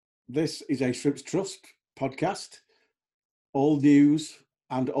This is a Shrimps Trust podcast. All news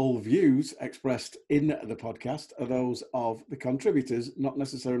and all views expressed in the podcast are those of the contributors, not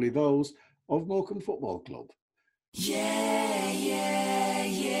necessarily those of Morecambe Football Club. Yeah.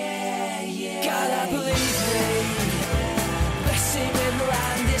 God, I believe me. Best team in the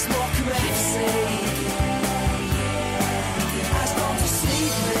land is Morecambe FC. As long to see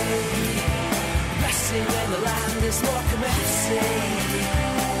me. Best team in the land is Morecambe FC.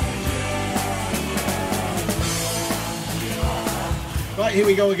 Right, here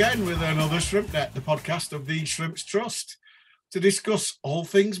we go again with another Shrimp Net, the podcast of the Shrimps Trust, to discuss all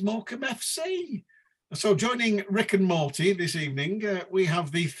things Morecambe FC. So joining Rick and Morty this evening, we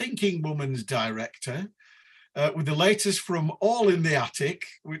have the Thinking Woman's Director, with the latest from All in the Attic,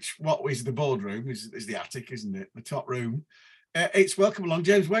 which, what is the boardroom, is the attic, isn't it? The top room. It's welcome along,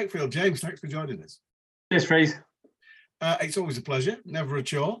 James Wakefield. James, thanks for joining us. Cheers, Fraser. It's always a pleasure, never a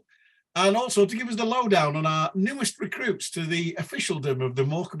chore. And also to give us the lowdown on our newest recruits to the officialdom of the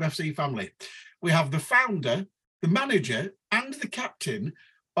Morecambe FC family. We have the founder, the manager, and the captain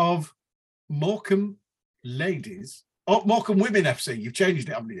of Morecambe Ladies. Oh, Morecambe Women FC. You've changed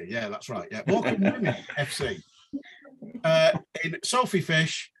it, haven't you? Yeah, that's right. Yeah, Morecambe Women FC. In Sophie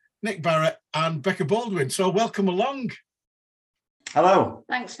Fish, Nick Barrett, and Becca Baldwin. So welcome along. Hello.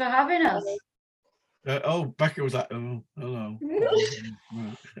 Thanks for having us. Becca was like, oh, hello.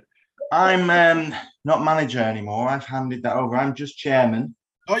 I'm not manager anymore. I've handed that over. I'm just chairman.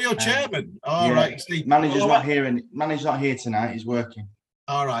 Oh, you're chairman. All right. See, Manager's not here, and manager's not here tonight. He's working.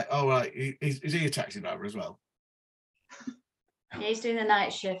 All right. Is he a taxi driver as well? Yeah, he's doing the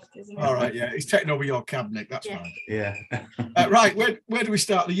night shift, isn't he? All right. Yeah, he's taking over your cab, Nick. That's fine. Yeah. Right. Where do we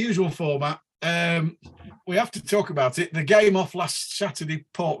start? The usual format. We have to talk about it. The game off last Saturday,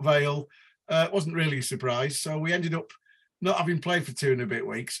 Port Vale, wasn't really a surprise. So we ended up not having played for 2.5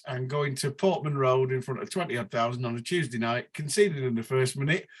 weeks and going to Portman Road in front of 20,000 on a Tuesday night, conceded in the first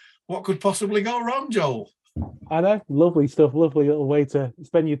minute. What could possibly go wrong, Joel? I know, lovely stuff, lovely little way to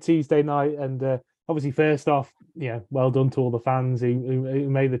spend your Tuesday night. And obviously, first off, well done to all the fans who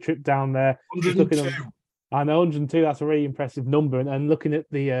made the trip down there. 102. I know, 102. That's a really impressive number. And looking at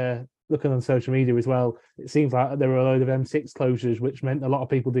looking on social media as well, it seems like there were a load of M6 closures, which meant a lot of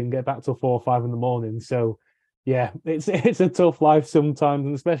people didn't get back till 4 or 5 in the morning. So, yeah, it's a tough life sometimes,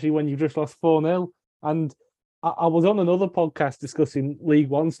 and especially when you've just lost 4-0. And I was on another podcast discussing League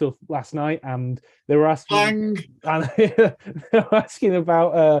One stuff last night, and they were asking,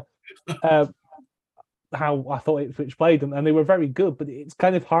 about how I thought Ipswich played them, and they were very good. But it's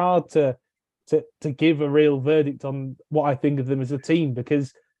kind of hard to give a real verdict on what I think of them as a team,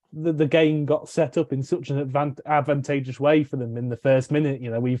 because the game got set up in such an advantageous way for them in the first minute.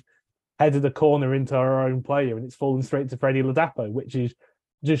 We've headed a corner into our own player, and it's fallen straight to Freddie Ladapo, which is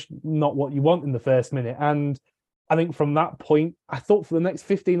just not what you want in the first minute. And I think from that point, I thought for the next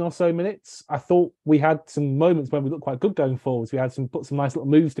 15 or so minutes, I thought we had some moments when we looked quite good going forwards. We had put some nice little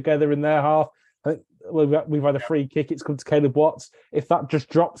moves together in their half. I think we've had a free kick. It's come to Caleb Watts. If that just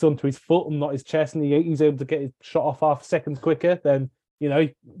drops onto his foot and not his chest, and he's able to get his shot off half seconds quicker, then he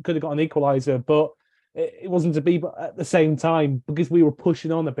could have got an equaliser. But it wasn't to be. But at the same time, because we were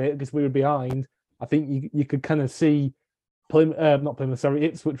pushing on a bit, because we were behind, I think you could kind of see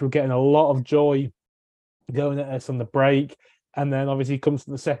Ipswich were getting a lot of joy going at us on the break. And then obviously comes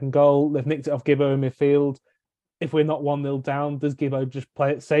to the second goal. They've nicked it off Gibbo in midfield. If we're not 1-0 down, does Gibbo just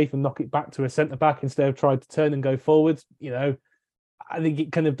play it safe and knock it back to a centre-back instead of trying to turn and go forwards? I think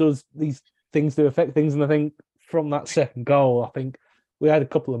it kind of does these things to affect things. And I think from that second goal, I think we had a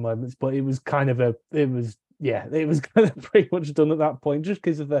couple of moments, but it was kind of it was kind of pretty much done at that point, just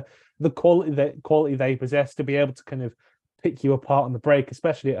because of the quality they possess to be able to kind of pick you apart on the break,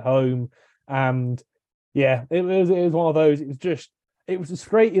 especially at home. And yeah, it was one of those. It was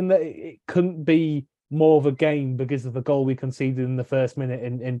frustrating that it couldn't be more of a game because of the goal we conceded in the first minute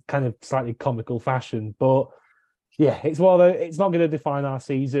in kind of slightly comical fashion. But yeah, it's one of those. It's not going to define our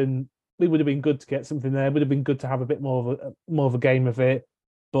season. It would have been good to get something there. It would have been good to have a bit more of a game of it.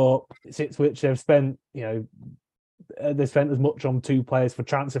 But it's Ipswich. They've spent as much on 2 players for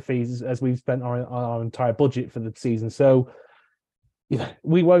transfer fees as we've spent our entire budget for the season. So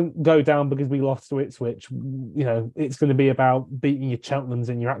we won't go down because we lost to Ipswich. It's going to be about beating your Cheltenhams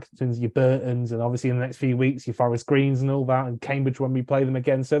and your Actons, your Burtons, and obviously in the next few weeks your Forest Greens and all that, and Cambridge when we play them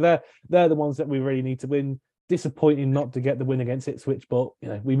again. So they're the ones that we really need to win. Disappointing not to get the win against Ipswich, but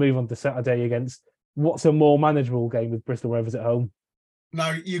we move on to Saturday against what's a more manageable game with Bristol Rovers at home.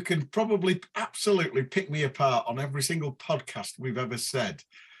 Now, you can probably absolutely pick me apart on every single podcast we've ever said,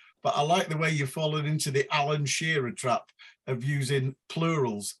 but I like the way you've fallen into the Alan Shearer trap of using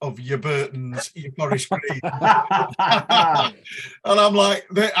plurals of your Burtons, your Forest Green. And I'm like,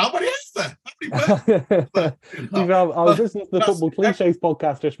 how many is there? How many Burtons? I was listening to the Football Cliches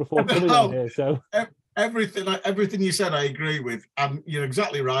podcast just before coming on here. So everything you said, I agree with. And you're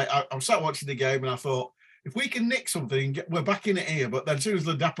exactly right. I was sat watching the game and I thought, if we can nick something, we're back in it here. But then as soon as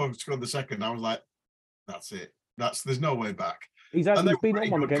Ladapo scored the second, I was like, that's it. There's no way back. He's been on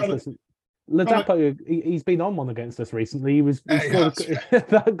one against us. Ladapo, he's been on one against us recently. He scored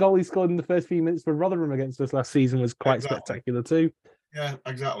that goal he scored in the first few minutes for Rotherham against us last season was quite spectacular too. Yeah,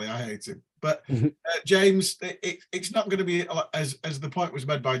 exactly. I hate him. But James, it's not going to be, as the point was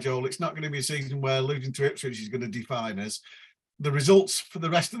made by Joel, it's not going to be a season where losing to Ipswich is going to define us. The results for the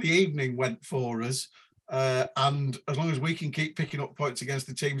rest of the evening went for us. And as long as we can keep picking up points against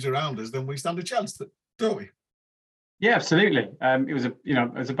the teams around us, then we stand a chance, don't we? Yeah, absolutely. It was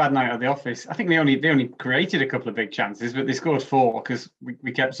a bad night at the office. I think they only created a couple of big chances, but they scored 4 because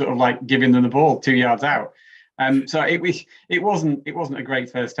we kept sort of like giving them the ball 2 yards out. So it wasn't a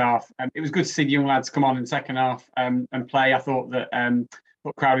great first half. It was good to see the young lads come on in the second half and play. I thought that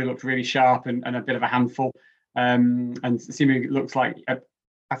Crowley looked really sharp and a bit of a handful. And Simi looks like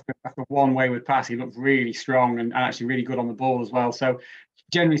after one wayward pass, he looked really strong and actually really good on the ball as well. So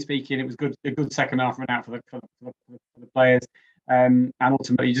generally speaking, it was a good second half run out for the players. And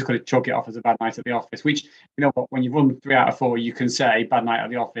ultimately, you just got to chalk it off as a bad night at the office, which, you know what, when you've won 3 out of 4, you can say bad night at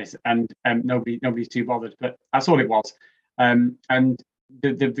the office and nobody's too bothered. But that's all it was. And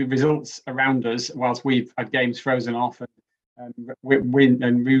the results around us, whilst we've had games frozen off and win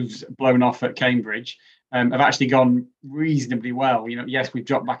and moves blown off at Cambridge, have actually gone reasonably well. You know, yes, we've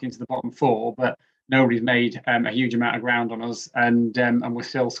dropped back into the bottom 4, but nobody's made a huge amount of ground on us, and we're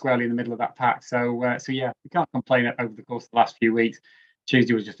still squarely in the middle of that pack. So yeah, we can't complain over the course of the last few weeks.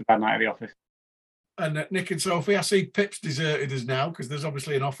 Tuesday was just a bad night at the office. And Nick and Sophie, I see Pip's deserted us now because there's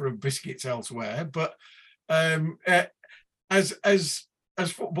obviously an offer of biscuits elsewhere. But as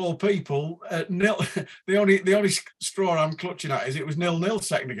football people, the only straw I'm clutching at is it was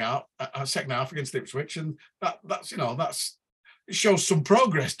 0-0 second half against Ipswich, and that's it shows some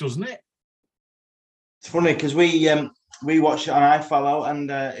progress, doesn't it? It's funny because we watched it on iFollow and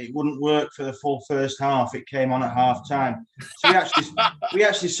it wouldn't work for the full first half. It came on at half time. So we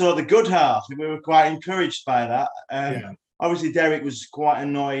actually saw the good half and we were quite encouraged by that. Obviously, Derek was quite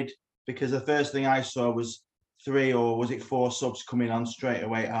annoyed because the first thing I saw was 3 or was it 4 subs coming on straight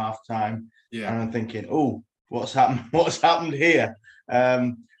away at half time. Yeah. And I'm thinking, oh, what's happened? What's happened here?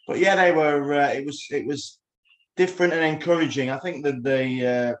 But yeah, they were. It was different and encouraging. I think that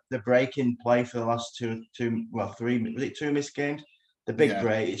the break in play for the last 3, was it 2 missed games? The big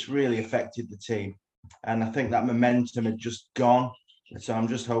break, it's really affected the team. And I think that momentum had just gone. So I'm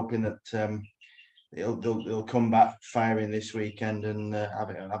just hoping that they'll come back firing this weekend and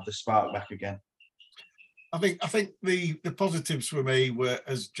have the spark back again. I think the positives for me were,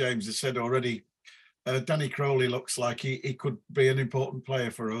 as James has said already, Danny Crowley looks like he could be an important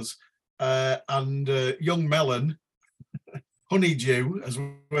player for us. And young Melon, Honeydew, as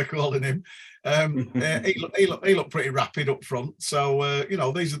we're calling him, he looked pretty rapid up front. So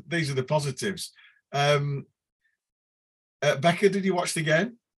these are the positives. Becca, did you watch the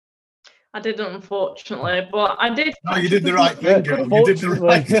game? I didn't, unfortunately, but I did. No, you did the right thing, girl. You did the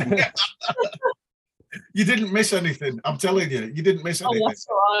right thing. You didn't miss anything. I'm telling you, you didn't miss anything. Oh, that's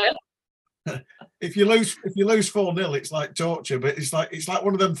right. If you lose 4-0, it's like torture, but it's like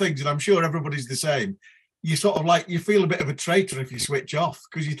one of them things, and I'm sure everybody's the same. You sort of you feel a bit of a traitor if you switch off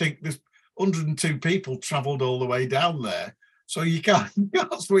because you think there's 102 people travelled all the way down there, so you can't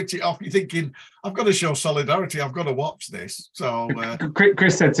switch it off. You're thinking, I've got to show solidarity. I've got to watch this. So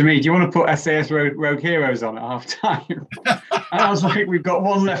Chris said to me, "Do you want to put SAS Rogue Heroes on at half time?" And I was like, "We've got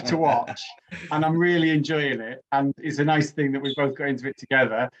one left to watch, and I'm really enjoying it, and it's a nice thing that we've both got into it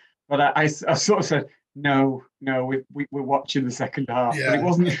together." But I sort of said, no, we're watching the second half. Yeah. But it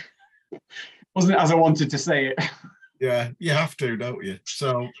wasn't as I wanted to say it. Yeah, you have to, don't you?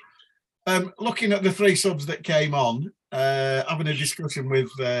 So, looking at the 3 subs that came on, having a discussion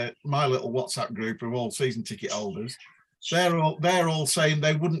with my little WhatsApp group of all season ticket holders, they're all saying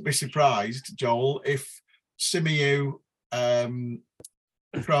they wouldn't be surprised, Joel, if Simiyu,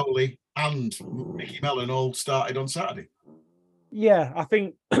 Crowley, and Mickey Mellon all started on Saturday. Yeah, I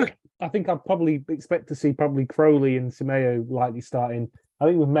think I'd probably expect to see Crowley and Simeo likely starting. I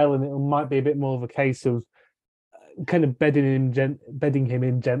think with Mellon, it might be a bit more of a case of kind of bedding him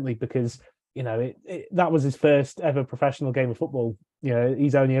in gently because that was his first ever professional game of football.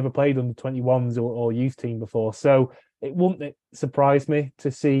 He's only ever played under 21s or youth team before, so it wouldn't surprise me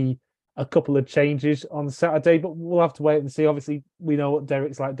to see a couple of changes on Saturday, but we'll have to wait and see. Obviously, we know what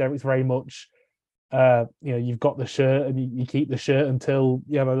Derek's like. Derek's very much, you've got the shirt and you keep the shirt until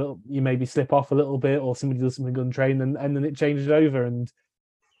you have you maybe slip off a little bit or somebody does something untrained and then it changes over. And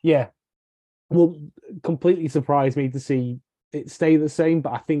yeah, will completely surprise me to see it stay the same.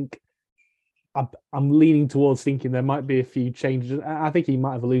 But I think I'm leaning towards thinking there might be a few changes. I think he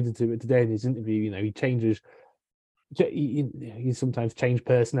might have alluded to it today in his interview. He changes. You sometimes change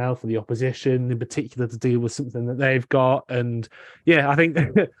personnel for the opposition, in particular to deal with something that they've got. And yeah, I think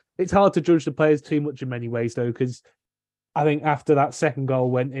it's hard to judge the players too much in many ways, though, because I think after that second goal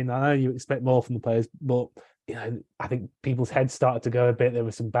went in, I know you expect more from the players, but I think people's heads started to go a bit. There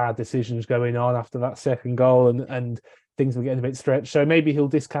were some bad decisions going on after that second goal, and things were getting a bit stretched. So maybe he'll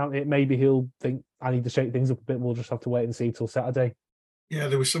discount it. Maybe he'll think I need to shake things up a bit. We'll just have to wait and see till Saturday. Yeah,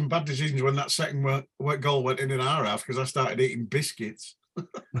 there were some bad decisions when that second goal went in our half because I started eating biscuits. But,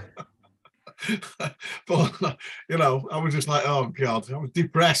 I was just like, oh, God, I was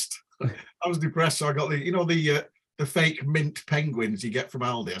depressed. So I got the fake mint penguins you get from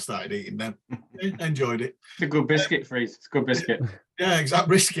Aldi. I started eating them. Enjoyed it. It's a good biscuit, Freeze. It's a good biscuit. Yeah, exact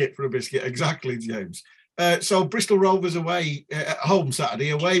biscuit for a biscuit. Exactly, James. So Bristol Rovers away at home Saturday.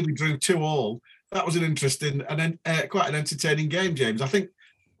 Away we drew 2-2. That was an interesting and then quite an entertaining game, James. I think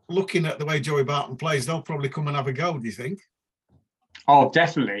looking at the way Joey Barton plays, they'll probably come and have a go. Do you think? Oh,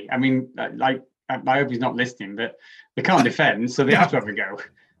 definitely. I mean, I hope he's not listening, but they can't defend, so they have to have a go.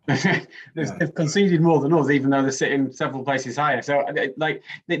 They've conceded more than us, even though they're sitting several places higher. So, to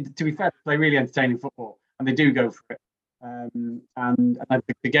be fair, they play really entertaining football, and they do go for it. And I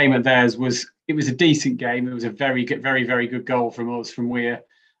think the game at theirs was a decent game. It was a very, very, very good goal from us, from Weir.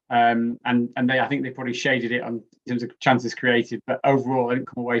 And I think they probably shaded it in terms of chances created, but overall, I didn't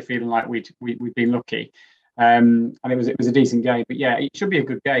come away feeling like we'd been lucky. And it was a decent game. But yeah, it should be a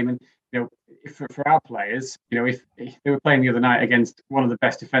good game. And for our players, if they were playing the other night against one of the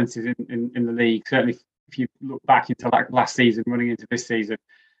best defences in the league, certainly if you look back into last season, running into this season,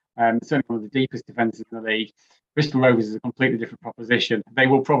 certainly one of the deepest defences in the league. Bristol Rovers is a completely different proposition. They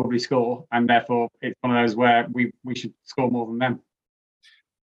will probably score, and therefore it's one of those where we should score more than them.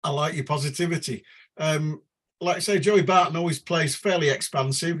 I like your positivity. Like I say, Joey Barton always plays fairly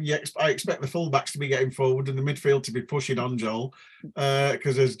expansive. I expect the fullbacks to be getting forward and the midfield to be pushing on Joel,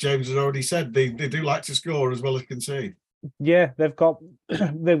 because as James has already said, they do like to score as well as concede. Yeah, they've got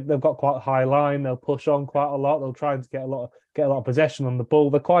quite a high line. They'll push on quite a lot. They'll try to get a lot of possession on the ball.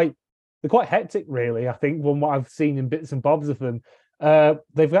 They're quite hectic, really. I think from what I've seen in bits and bobs of them,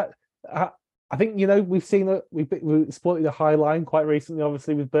 they've got. I think we've seen that we've exploited a high line quite recently,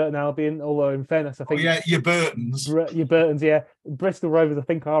 obviously with Burton Albion. Although in fairness, I think your Burtons, yeah. Bristol Rovers, I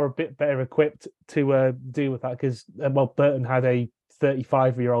think, are a bit better equipped to deal with that because Burton had a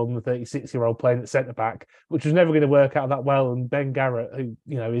 35-year-old and a 36-year-old playing at centre back, which was never going to work out that well. And Ben Garrett, who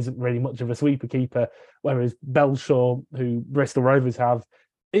isn't really much of a sweeper keeper, whereas Belshaw, who Bristol Rovers have,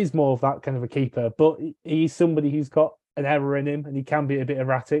 is more of that kind of a keeper. But he's somebody who's got an error in him, and he can be a bit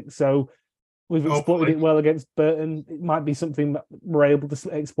erratic. So we've exploited it well against Burton. It might be something that we're able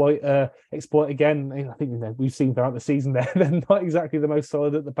to exploit again. I think we've seen throughout the season they're not exactly the most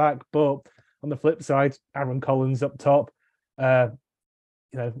solid at the back, but on the flip side, Aaron Collins up top.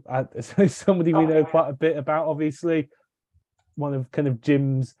 Somebody we know quite a bit about. Obviously, one of kind of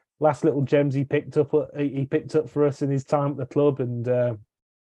Jim's last little gems he picked up for us in his time at the club, and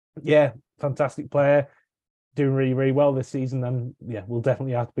fantastic player. Doing really, really well this season, and we'll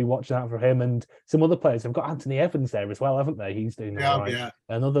definitely have to be watching out for him and some other players. They've got Anthony Evans there as well, haven't they? He's doing all right. Yeah.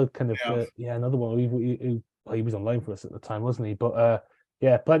 Another kind of another one who he was on loan for us at the time, wasn't he? But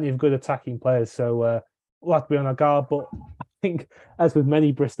plenty of good attacking players. So we'll have to be on our guard. But I think, as with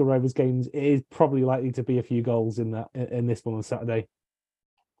many Bristol Rovers games, it is probably likely to be a few goals in this one on Saturday.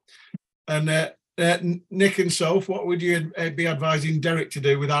 And Nick and Soph, what would you be advising Derek to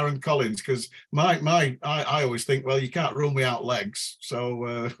do with Aaron Collins? Because I always think, well, you can't run without legs.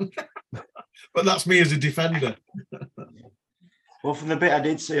 So, but that's me as a defender. Well, from the bit I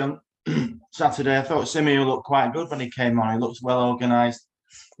did see on Saturday, I thought Simeo looked quite good when he came on. He looks well organised.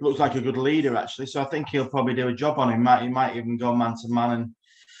 He looks like a good leader, actually. So I think he'll probably do a job on him. He might even go man to man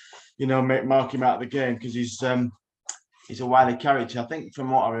and mark him out of the game because he's a wily character. I think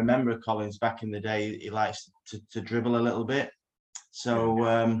from what I remember of Collins back in the day, he likes to dribble a little bit. So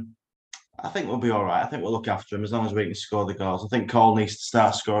I think we'll be all right. I think we'll look after him as long as we can score the goals. I think Cole needs to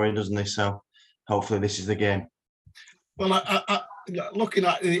start scoring, doesn't he? So hopefully this is the game. Well, I looking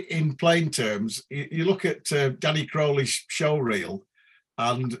at it in plain terms, you look at Danny Crowley's show reel,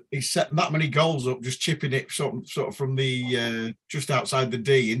 and he's set that many goals up, just chipping it sort of from the just outside the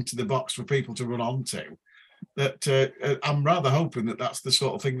D into the box for people to run onto. That I'm rather hoping that that's the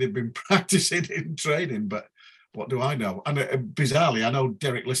sort of thing they've been practicing in training, but what do I know? And bizarrely, I know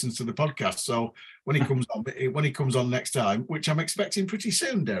Derek listens to the podcast, so when he comes on next time, which I'm expecting pretty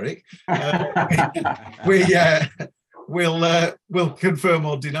soon, Derek, we'll confirm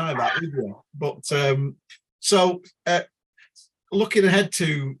or deny that. But so looking ahead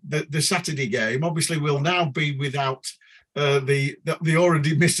to the Saturday game, obviously we'll now be without the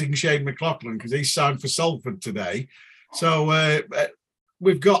already missing Shane McLaughlin because he's signed for Salford today. So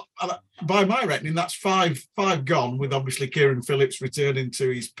we've got, by my reckoning, that's five gone, with obviously Kieran Phillips returning to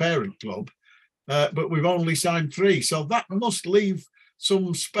his parent club. But we've only signed 3. So that must leave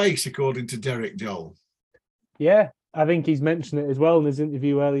some space, according to Derek Joel. Yeah, I think he's mentioned it as well in his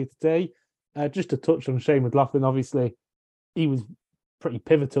interview earlier today. Just to touch on Shane McLaughlin, obviously, he was pretty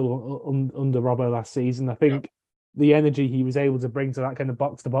pivotal under Robbo last season. I think the energy he was able to bring to that kind of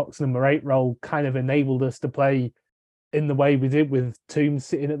box-to-box number 8 role kind of enabled us to play in the way we did, with Toombs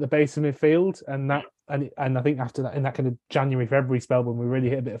sitting at the base of midfield. And I think after that, in that kind of January, February spell, when we really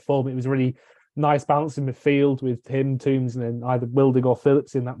hit a bit of form, it was really nice balance in midfield with him, Toombs, and then either Wilding or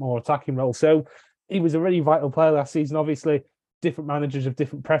Phillips in that more attacking role. So he was a really vital player last season. Obviously, different managers have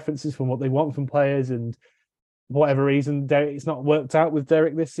different preferences from what they want from players, and for whatever reason, it's not worked out with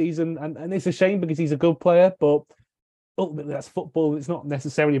Derek this season. And it's a shame because he's a good player, but ultimately that's football. It's not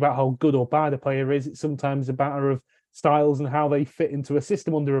necessarily about how good or bad a player is. It's sometimes a matter of styles and how they fit into a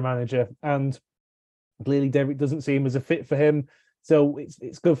system under a manager. And clearly Derek doesn't see him as a fit for him. So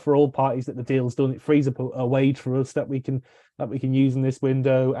it's good for all parties that the deal's done. It frees up a wage for us that we can use in this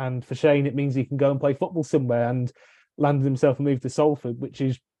window. And for Shane, it means he can go and play football somewhere, and landed himself a move to Salford, which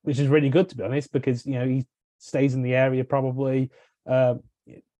is really good, to be honest, because he stays in the area probably.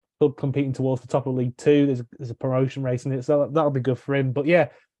 Club competing towards the top of League 2. There's a promotion race in it, so that'll be good for him. But yeah, a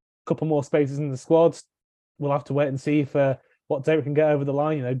couple more spaces in the squad. We'll have to wait and see if what Derek can get over the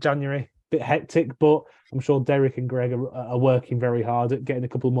line. January, bit hectic, but I'm sure Derek and Greg are working very hard at getting a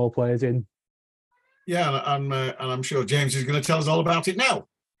couple more players in. Yeah, and I'm sure James is going to tell us all about it now.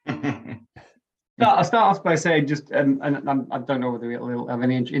 I'll start off by saying just, and I don't know whether we'll have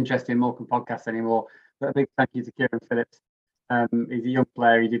any interest in Morecambe podcast anymore, but a big thank you to Kieran Phillips. He's a young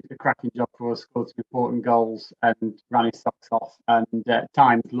player. He did a cracking job for us, scored some important goals and ran his socks off, and at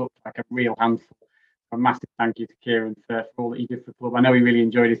times looked like a real handful. A massive thank you to Kieran for all that he did for the club. I know he really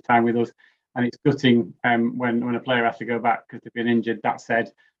enjoyed his time with us, and it's gutting when a player has to go back because they've been injured. That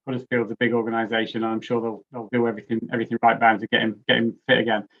said, Huddersfield's a big organisation, and I'm sure they'll do everything right by him to get him fit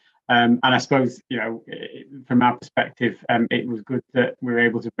again. And I suppose from our perspective, it was good that we were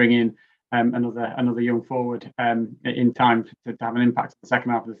able to bring in another young forward in time to have an impact on the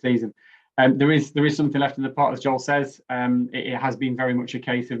second half of the season. There is something left in the pot, as Joel says. It has been very much a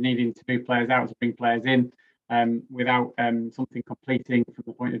case of needing to move players out to bring players in without something completing from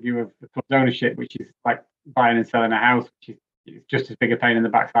the point of view of the club's ownership, which is like buying and selling a house, which is just as big a pain in the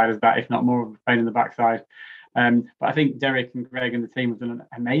backside as that, if not more of a pain in the backside. But I think Derek and Greg and the team have done an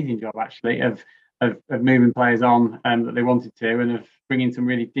amazing job, actually, of moving players on that they wanted to, and of bringing some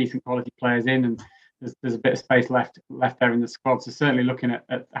really decent quality players in. And there's a bit of space left there in the squad. So certainly looking at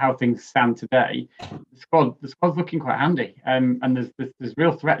how things stand today, the squad's looking quite handy. And there's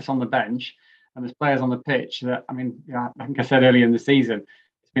real threats on the bench, and there's players on the pitch that, I think I said earlier in the season,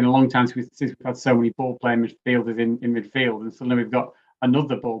 it's been a long time since we've had so many ball playing midfielders in midfield, and suddenly we've got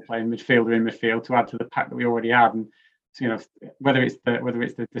another ball playing midfielder in midfield to add to the pack that we already had. And whether it's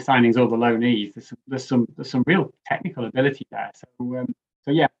the signings or the loanees, there's some real technical ability there. So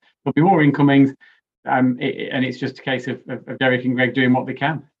yeah, there'll be more incomings. And it's just a case of Derek and Greg doing what they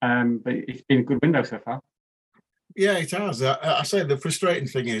can. But it's been a good window so far. Yeah, it has. I say the frustrating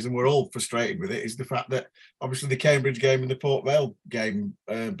thing is, and we're all frustrated with it, is the fact that obviously the Cambridge game and the Port Vale game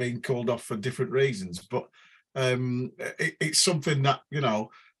being called off for different reasons. But it's something that,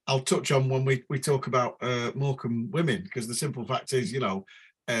 I'll touch on when we talk about Morecambe women, because the simple fact is,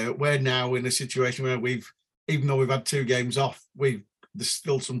 we're now in a situation where even though we've had 2 games off, there's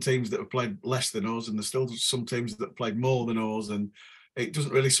still some teams that have played less than us, and there's still some teams that have played more than us, and it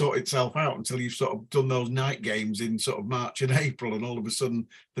doesn't really sort itself out until you've sort of done those night games in sort of March and April, and all of a sudden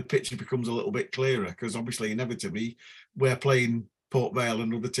the picture becomes a little bit clearer, because obviously inevitably we're playing Port Vale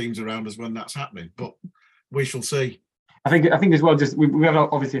and other teams around us when that's happening, but we shall see. I think as well, just we have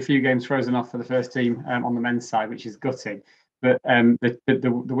obviously a few games frozen off for the first team on the men's side, which is gutting. But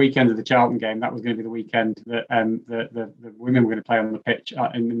the weekend of the Charlton game, that was going to be the weekend that the women were going to play on the pitch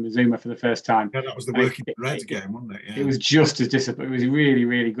in Mazuma for the first time. Yeah, that was the And Working Reds game, wasn't it? Yeah. It was just as disappointing. It was really,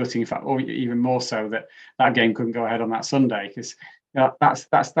 really gutting. In fact, or even more so that game couldn't go ahead on that Sunday, because that's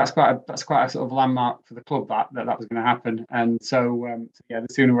quite a sort of landmark for the club that was going to happen. And so the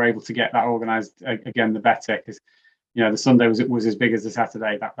sooner we're able to get that organised again, the better, because the Sunday was as big as the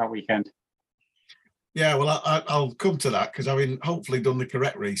Saturday that weekend. Yeah, well, I'll come to that, because having hopefully done the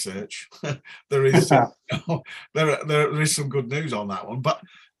correct research, there is there is some good news on that one. But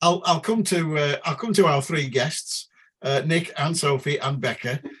I'll come to our three guests, Nick and Sophie and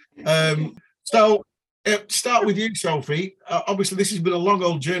Becca. So start with you, Sophie. Obviously, this has been a long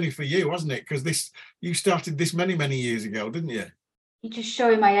old journey for you, hasn't it? Because you started this many years ago, didn't you? You're just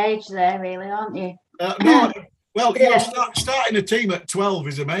showing my age there, really, aren't you? No, well, starting a team at 12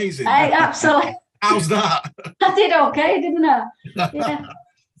 is amazing. Absolutely. How's that? I did okay, didn't I? Yeah.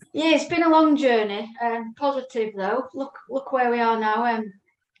 Yeah, it's been a long journey. Positive though. Look where we are now.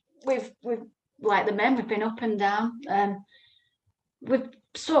 We've like the men, we've been up and down. We've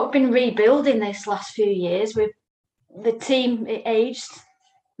sort of been rebuilding this last few years. With the team, it aged,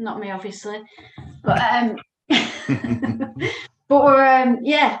 not me obviously, but but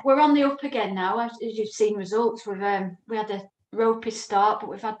we're on the up again now. As you've seen results, we had a ropey start, but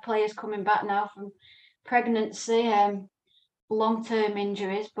we've had players coming back now from pregnancy, long-term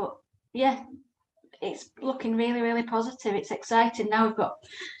injuries. But yeah, it's looking really, really positive. It's exciting. Now we've got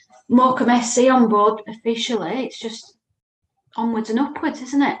Morecambe SC on board officially. It's just onwards and upwards,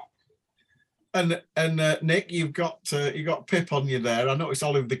 isn't it? And Nick, you've got Pip on you there. I noticed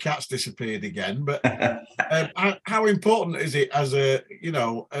Olive the cat's disappeared again. But how important is it as a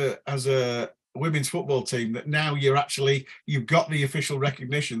women's football team that now you've got the official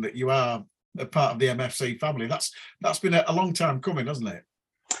recognition that you are a part of the MFC family? That's been a long time coming, hasn't it?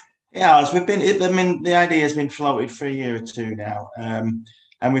 Yeah, the idea has been floated for a year or two now, and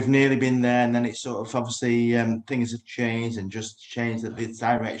we've nearly been there. And then it's sort of obviously things have changed and just changed this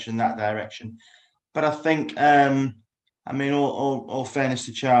direction, that direction. But I think, all fairness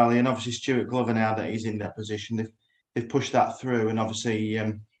to Charlie and obviously Stuart Glover, now that he's in that position, they've pushed that through, and obviously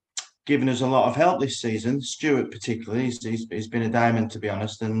given us a lot of help this season. Stuart particularly, he's been a diamond, to be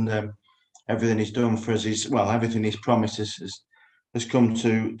honest, and everything he's done for us everything he's promised has come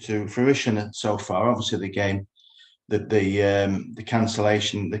to fruition so far. Obviously, the game, the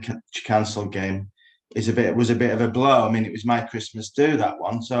cancellation, the cancelled game was a bit of a blow. I mean, it was my Christmas due, that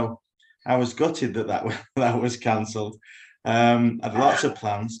one, so I was gutted that was cancelled. Had lots of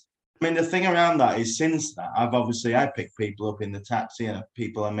plans. I mean, the thing around that is, since that, I picked people up in the taxi,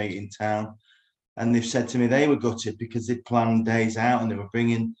 people I meet in town, and they've said to me they were gutted because they'd planned days out and they were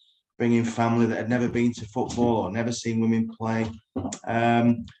bringing family that had never been to football or never seen women play,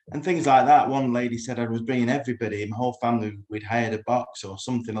 and things like that. One lady said I was bringing everybody, my whole family. We'd hired a box or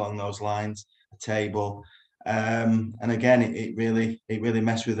something along those lines, a table, and again, it really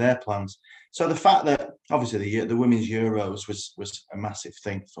messed with their plans. So the fact that obviously the women's Euros was a massive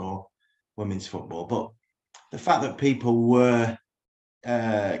thing for women's football, but the fact that people were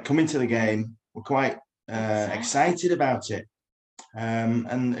coming to the game, were quite excited about it,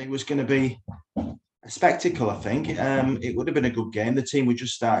 and it was going to be a spectacle. I think it would have been a good game. The team would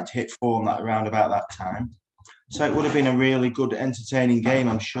just started to hit form around about that time, so it would have been a really good, entertaining game,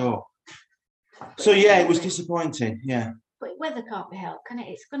 I'm sure. So yeah, it was disappointing. Yeah. But weather can't be helped, can it?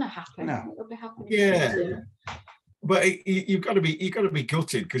 It's going to happen. No. It'll be happening. Yeah. But you've got to be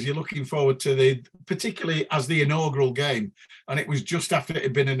gutted, because you're looking forward to particularly as the inaugural game, and it was just after it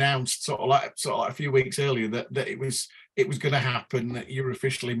had been announced, sort of like a few weeks earlier, that it was going to happen, that you're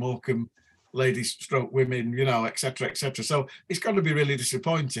officially Morecambe ladies / women, etc. So it's got to be really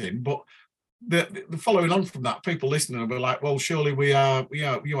disappointing. But the following on from that, people listening will be like, well, surely we are.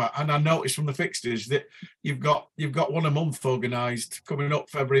 And I noticed from the fixtures that you've got one a month organised coming up,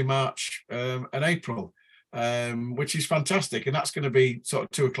 February, March, and April. Which is fantastic, and that's going to be sort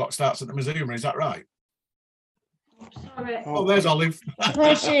of 2:00 starts at the Mazuma. Is that right? Sorry. Oh, there's Olive.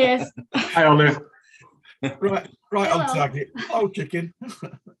 There she is. Hi, Olive. right on target. Oh, chicken.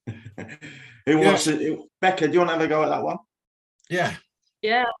 Who wants it? Becca, do you want to have a go at that one? Yeah.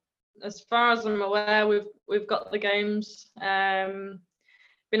 Yeah, as far as I'm aware, we've got the games.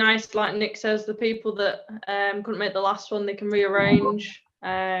 Be nice, like Nick says, the people that couldn't make the last one, they can rearrange.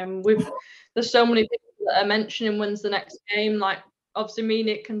 There's so many people that are mentioning when's the next game. Like obviously me,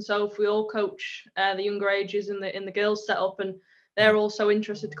 Nick and Soph, we all coach the younger ages in the girls setup, and they're also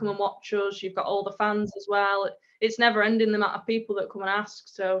interested to come and watch us. You've got all the fans as well. It's never ending the amount of people that come and ask.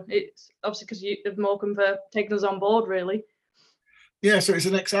 So it's obviously because of Morecambe for taking us on board, really. Yeah, so it's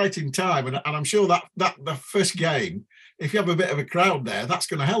an exciting time, and I'm sure that the first game, if you have a bit of a crowd there, that's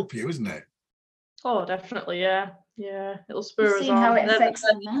going to help you, isn't it? Oh, definitely, yeah. It'll spur us Seeing how on. it affects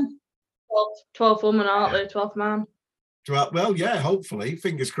them then. 12 women, aren't they? 12th man. Well, yeah, hopefully,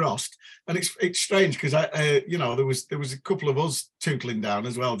 fingers crossed. And it's strange because there was a couple of us tootling down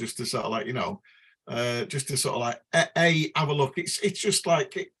as well, just to sort of like, just to sort of like have a look. It's just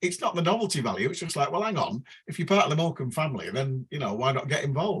like it's not the novelty value. It's just like, well, hang on, if you're part of the Morecambe family, then why not get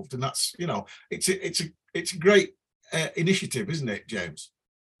involved? And that's it's a great initiative, isn't it, James?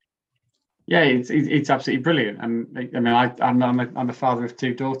 Yeah, it's absolutely brilliant. And I mean, I'm the father of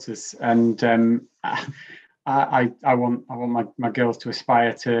 2 daughters, and I want my girls to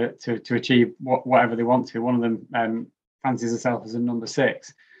aspire to achieve whatever they want to. One of them fancies herself as a number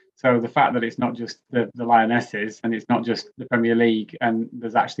 6. So the fact that it's not just the Lionesses and it's not just the Premier League, and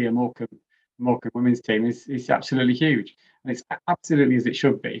there's actually a Morecambe women's team is absolutely huge, and it's absolutely as it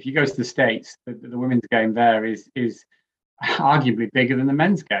should be. If you go to the States, the women's game there is arguably bigger than the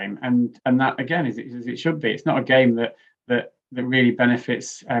men's game, and that again is as it should be. It's not a game that really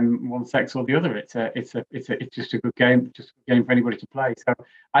benefits one sex or the other. It's just a good game, for anybody to play. So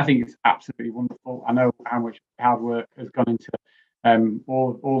I think it's absolutely wonderful. I know how much hard work has gone into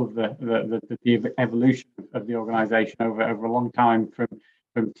all of the evolution of the organisation over a long time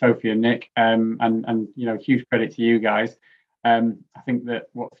from Sophie and Nick, and huge credit to you guys. I think that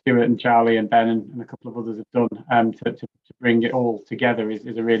what Stuart and Charlie and Ben and a couple of others have done to bring it all together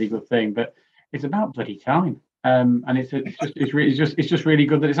is a really good thing. But it's about bloody time, and it's just really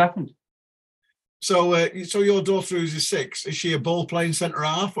good that it's happened. So your daughter, who's a 6, is she a ball playing centre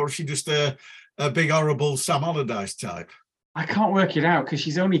half, or is she just a big horrible Sam Allardyce type? I can't work it out because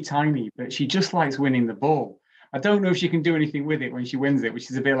she's only tiny, but she just likes winning the ball. I don't know if she can do anything with it when she wins it, which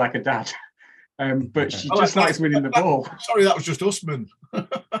is a bit like a dad. But she just likes winning the ball. Sorry, that was just Usman.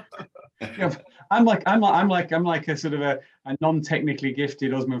 I'm like a sort of a non-technically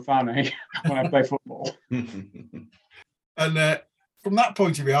gifted Usman fan when I play football. And from that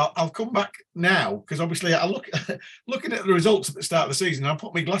point of view, I'll come back now because obviously I looking at the results at the start of the season. I'll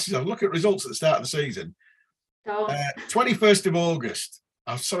put my glasses on. Look at results at the start of the season. 21st of August.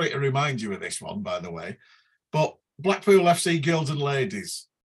 I'm sorry to remind you of this one, by the way, but Blackpool FC girls and ladies,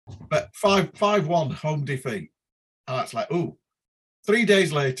 but 5-1 home defeat. And that's like, 3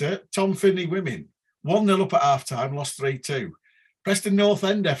 days later, Tom Finney women 1-0 up at half time, lost 3-2. Preston North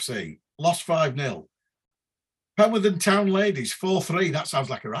End FC lost 5-0. Penwithern Town ladies 4-3. That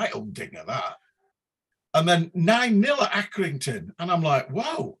sounds like a right humdinger, that. And then 9-0 at Accrington, and I'm like,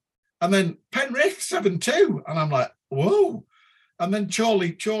 whoa. And then Penrith 7-2, and I'm like, whoa. And then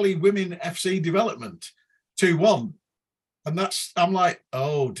Chorley Women FC Development 2-1. And I'm like,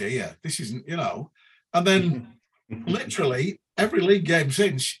 oh dear, this isn't, And then literally every league game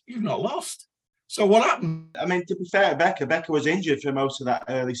since, you've not lost. So what happened? I mean, to be fair to Becca was injured for most of that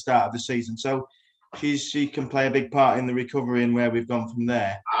early start of the season. So she can play a big part in the recovery and where we've gone from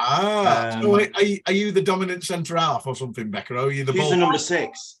there. So are you the dominant centre half or something, Becca? Or are you the She's ball? the number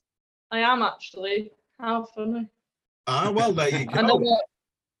 6. I am actually. How funny. Well, there you go. I know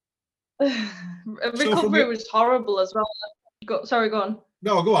recovery was horrible as well. Sorry, go on.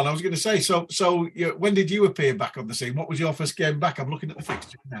 No, go on. I was going to say, so when did you appear back on the scene? What was your first game back? I'm looking at the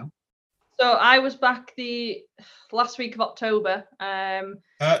fixture now. So I was back the last week of October.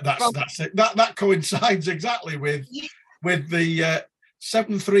 That's it. That coincides exactly with the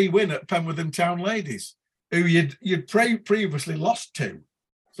 7-3 win at Penwithern Town ladies, who you'd previously lost to.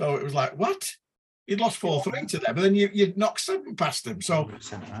 So it was like, what? You'd lost 4-3 to them, but then you'd knocked 7 past them. So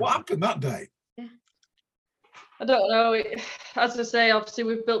what happened that day? I don't know. As I say, obviously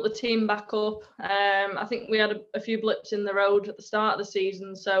we've built the team back up. I think we had a few blips in the road at the start of the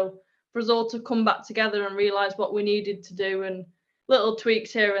season. So for us all to come back together and realise what we needed to do and little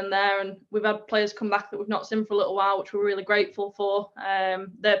tweaks here and there. And we've had players come back that we've not seen for a little while, which we're really grateful for.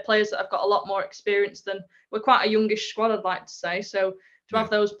 They're players that have got a lot more experience than we're quite a youngish squad, I'd like to say. So to have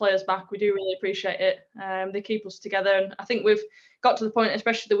those players back, we do really appreciate it. They keep us together. And I think we've got to the point,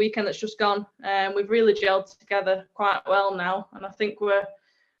 especially the weekend that's just gone, we've really gelled together quite well now. And I think we're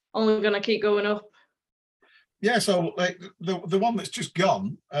only going to keep going up. Yeah, so like the one that's just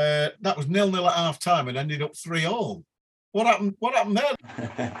gone, that was 0-0 at half time and ended up 3-3. What happened there?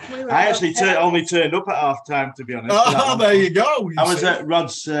 I actually only turned up at half time, to be honest. Oh, there you go. I was at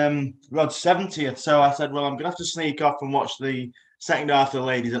Rod's 70th, so I said, well, I'm going to have to sneak off and watch the second half of the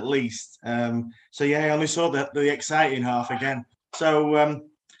ladies at least. So yeah, I only saw the exciting half again. So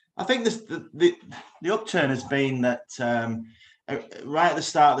I think the upturn has been that right at the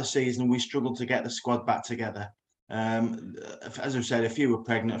start of the season, we struggled to get the squad back together. As I've said, a few were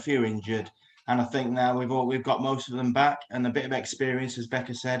pregnant, a few injured, and I think now we've got most of them back and a bit of experience, as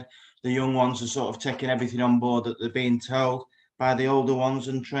Becca said. The young ones are sort of taking everything on board that they're being told by the older ones,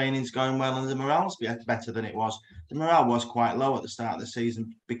 and training's going well, and the morale's better than it was. The morale was quite low at the start of the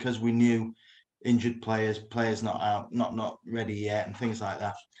season because we knew injured players not out, not ready yet, and things like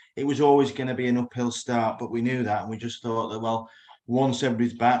that. It was always going to be an uphill start, but we knew that, and we just thought that, well, once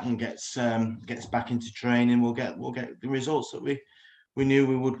everybody's back and gets back into training, we'll get the results that we knew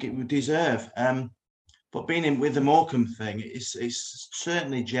we would deserve. But being in with the Morecambe thing, it's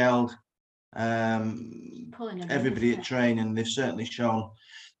certainly gelled everybody at training. They've certainly shown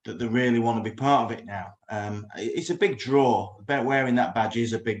that they really want to be part of it now. It's a big draw. Wearing that badge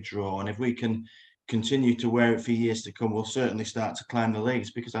is a big draw, and if we can continue to wear it for years to come, we'll certainly start to climb the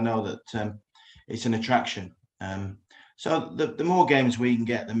leagues, because I know that it's an attraction. So the more games we can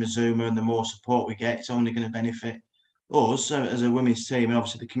get the Mazuma and the more support we get, it's only going to benefit us as a women's team, and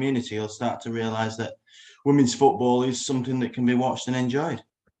obviously the community will start to realise that women's football is something that can be watched and enjoyed.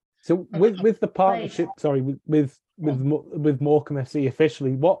 So with the partnership, with Morecambe FC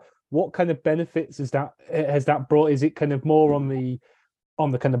officially, what kind of benefits has that brought? Is it kind of more on the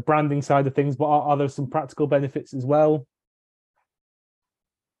kind of branding side of things, but are there some practical benefits as well?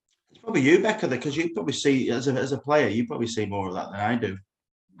 It's probably you, Becca, because you probably see as a player, you probably see more of that than I do.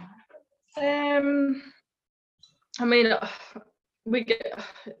 I mean,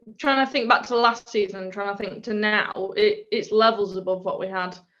 trying to think back to the last season, trying to think to now, it's levels above what we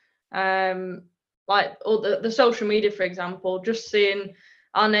had. Like all the social media, for example, just seeing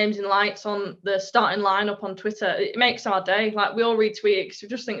our names in lights on the starting lineup on Twitter, it makes our day. Like, we all retweet it because we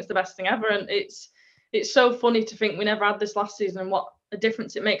just think it's the best thing ever, and it's so funny to think we never had this last season and what a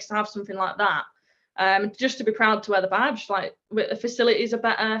difference it makes to have something like that. Just to be proud to wear the badge. Like, the facilities are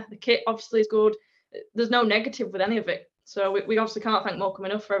better, the kit obviously is good. There's no negative with any of it. So we obviously can't thank Morecambe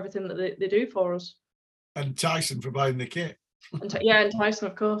enough for everything that they do for us. And Tyson for buying the kit. And Tyson,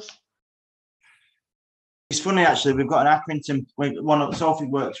 of course. It's funny, actually. We've got an Accrington. Sophie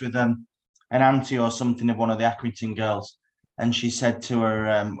works with an auntie or something of one of the Accrington girls, and she said to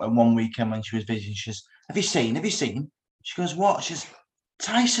her one weekend when she was visiting, she says, Have you seen? She goes, "What?" She says,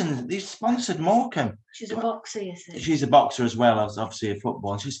 "Tyson, they sponsored Morecambe." She's a boxer, you see. She's a boxer as well as obviously a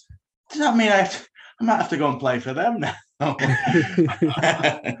football. And she says, "Does that mean I might have to go and play for them now?"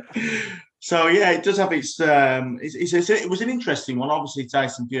 So yeah, it does have its. It was an interesting one. Obviously,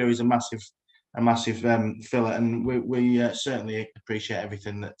 Tyson Fury is a massive filler, and we certainly appreciate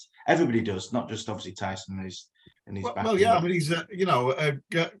everything that everybody does, not just obviously Tyson and his back. Well, yeah, I mean, he's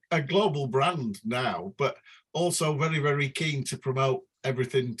a global brand now, but also very, very keen to promote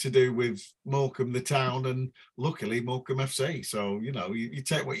everything to do with Morecambe, the town, and luckily Morecambe FC. So you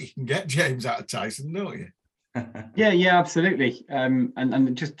take what you can get, James, out of Tyson, don't you? Yeah, absolutely.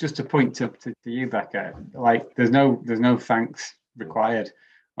 And just to point to you, Becca, like there's no thanks required.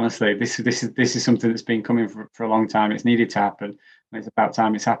 Honestly, this is something that's been coming for a long time. It's needed to happen, and it's about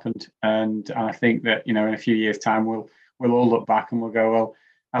time it's happened. And I think that in a few years' time we'll all look back and we'll go, well,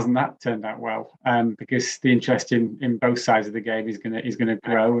 hasn't that turned out well? Because the interest in both sides of the game is gonna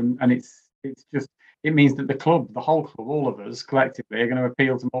grow, and it means that the whole club, all of us collectively are going to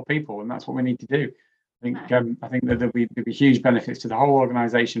appeal to more people, and that's what we need to do. I think that there'll be huge benefits to the whole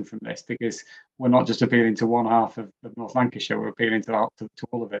organisation from this, because we're not just appealing to one half of North Lancashire, we're appealing to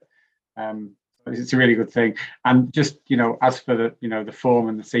all of it. It's a really good thing. And just as for the form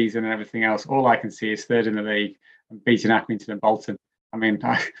and the season and everything else, all I can see is third in the league and beating Accrington and Bolton. I mean,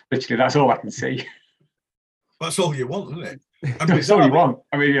 literally, that's all I can see. That's all you want, isn't it? That's all you want.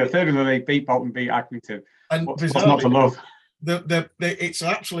 I mean, third in the league, beat Bolton, beat Accrington. And what's not to love? It's an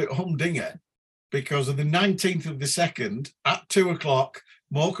absolute humdinger. Because of the 19th of the 2nd at 2:00,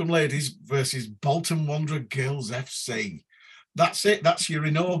 Morecambe Ladies versus Bolton Wanderer Girls FC. That's it. That's your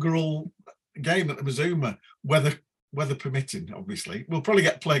inaugural game at the Mazuma, weather permitting. Obviously, we'll probably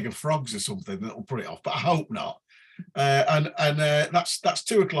get Plague of Frogs or something that'll put it off, but I hope not. And that's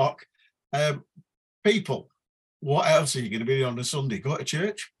 2:00. People, what else are you going to be doing on a Sunday? Go to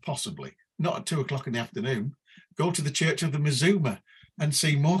church? Possibly not at 2:00 in the afternoon. Go to the Church of the Mazuma and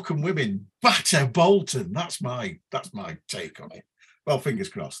see Morecambe women batter Bolton. That's my take on it. Well, fingers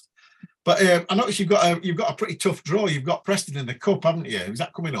crossed. But I notice you've got a pretty tough draw. You've got Preston in the cup, haven't you? Is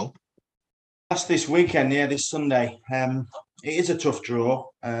that coming up? That's this weekend, yeah, this Sunday. It is a tough draw,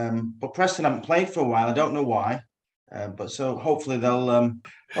 but Preston haven't played for a while. I don't know why, but so hopefully they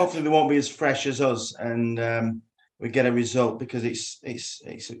won't be as fresh as us, and we get a result, because it's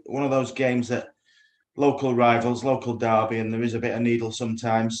one of those games that. Local rivals, local derby, and there is a bit of needle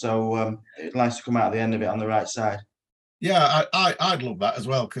sometimes. So it's nice to come out at the end of it on the right side. Yeah, I'd love that as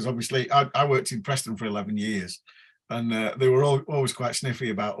well, because obviously I worked in Preston for 11 years, and they were always quite sniffy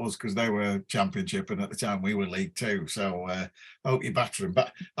about us because they were Championship, and at the time we were League Two. So I hope you batter them.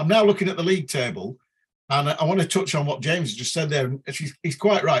 But I'm now looking at the league table, and I want to touch on what James just said there. He's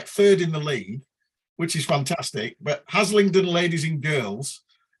quite right, third in the league, which is fantastic. But Haslingden ladies and girls,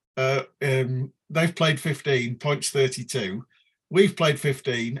 they've played 15, points 32. We've played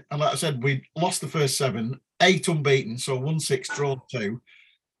 15, and like I said, we lost the first 7, 8 unbeaten, so 1-6, drawn 2,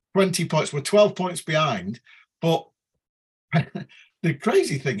 20 points. We're 12 points behind. But the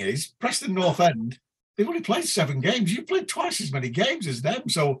crazy thing is, Preston North End, they've only played 7 games. You've played twice as many games as them,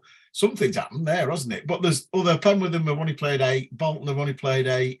 so something's happened there, hasn't it? But there's other Penwith have only played 8, Bolton have only played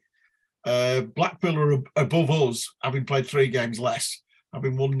 8, Blackpool are above us, having played 3 games less,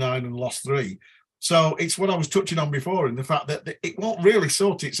 having won 9 and lost 3. So it's what I was touching on before, in the fact that it won't really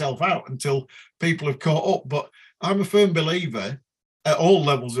sort itself out until people have caught up. But I'm a firm believer at all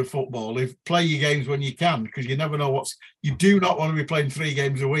levels of football, if play your games when you can, because you never know you do not want to be playing 3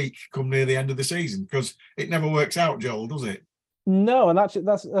 games a week come near the end of the season, because it never works out, Joel, does it? No, and actually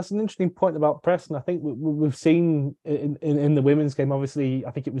that's an interesting point about Preston. I think we've seen in the women's game, obviously, I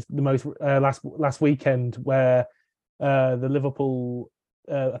think it was the most last weekend where the Liverpool.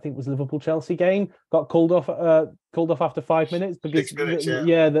 I think it was Liverpool-Chelsea game, got called off after 5 minutes because 6 minutes,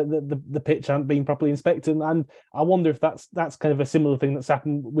 yeah. The pitch hadn't been properly inspected, and I wonder if that's kind of a similar thing that's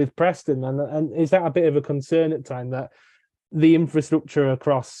happened with Preston, and is that a bit of a concern at time that the infrastructure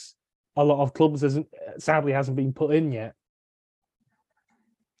across a lot of clubs sadly hasn't been put in yet?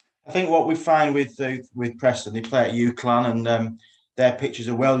 I think what we find with Preston, they play at UCLan, and their pitches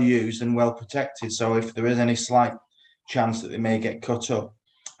are well used and well protected. So if there is any slight chance that they may get cut up.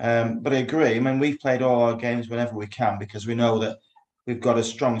 But I agree. I mean, we've played all our games whenever we can because we know that we've got a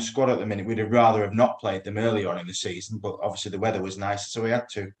strong squad at the minute. We'd have rather have not played them early on in the season, but obviously the weather was nice, so we had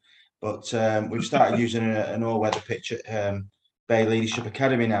to. But we've started using an all-weather pitch at Bay Leadership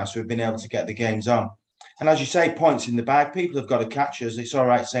Academy now, so we've been able to get the games on. And as you say, points in the bag. People have got to catch us. It's all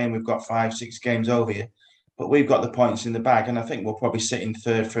right saying we've got 5-6 games over you, but we've got the points in the bag, and I think we'll probably sit in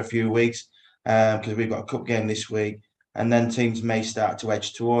third for a few weeks because we've got a cup game this week. And then teams may start to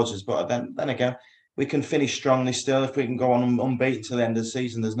edge towards us. But then again, we can finish strongly still. If we can go on unbeaten till the end of the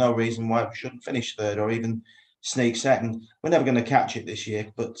season, there's no reason why we shouldn't finish third or even sneak second. We're never going to catch it this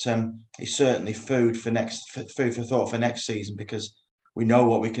year, but it's certainly food for thought for next season, because we know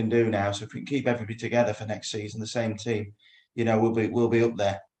what we can do now. So if we can keep everybody together for next season, the same team, we'll be up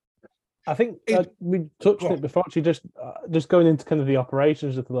there. I think we touched on it before, actually, just going into kind of the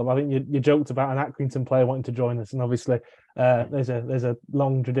operations of the club. I think you joked about an Accrington player wanting to join us, and obviously there's a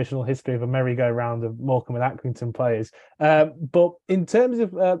long traditional history of a merry-go-round of Morecambe and Accrington players. But in terms of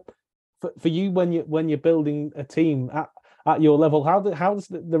for you, when you're building a team at your level, how does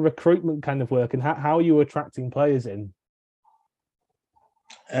the recruitment kind of work, and how are you attracting players in?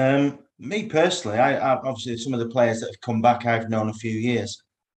 Me personally, I obviously some of the players that have come back I've known a few years.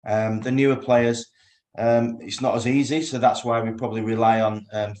 The newer players, it's not as easy, so that's why we probably rely on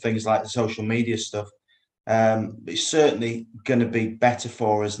things like the social media stuff. It's certainly going to be better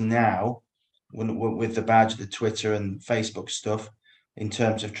for us now with the badge, the Twitter and Facebook stuff in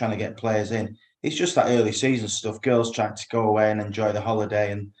terms of trying to get players in. It's just that early season stuff. Girls trying to go away and enjoy the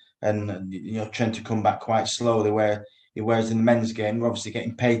holiday and trying to come back quite slowly. Whereas in the men's game, we're obviously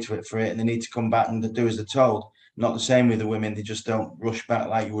getting paid for it, and they need to come back and do as they're told. Not the same with the women. They just don't rush back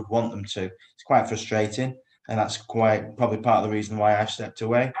like you would want them to. It's quite frustrating, and that's probably part of the reason why I've stepped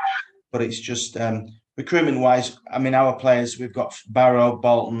away. But it's just recruitment-wise, I mean, our players, we've got Barrow,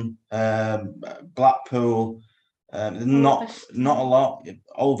 Bolton, Blackpool, not a lot,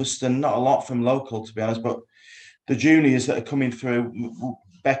 Ulverston, not a lot from local, to be honest, but the juniors that are coming through,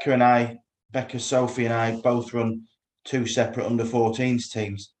 Becca, Sophie and I both run 2 separate under-14s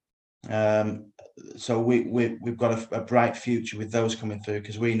teams. So we've got a bright future with those coming through,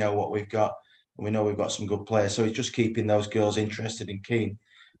 because we know what we've got, and we know we've got some good players. So it's just keeping those girls interested and keen.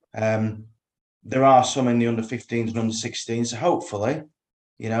 There are some in the under-15s and under-16s. So hopefully,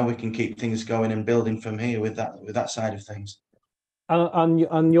 we can keep things going and building from here with that side of things.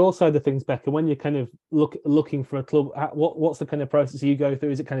 On your side of things, Becca, when you're kind of looking for a club, what's the kind of process you go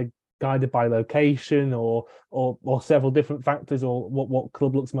through? Is it kind of guided by location or several different factors, or what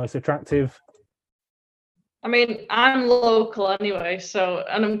club looks most attractive? I mean, I'm local anyway,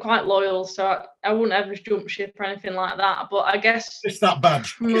 and I'm quite loyal, so I wouldn't ever jump ship or anything like that. But I guess it's that bad.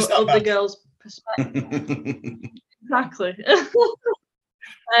 From other girls' perspective, exactly.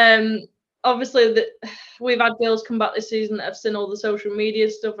 Obviously, we've had girls come back this season that have seen all the social media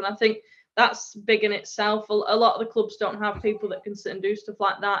stuff, and I think that's big in itself. A lot of the clubs don't have people that can sit and do stuff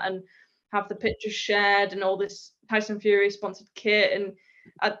like that and have the pictures shared and all this Tyson Fury sponsored kit. And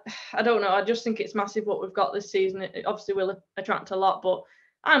I don't know. I just think it's massive what we've got this season. It obviously will attract a lot, but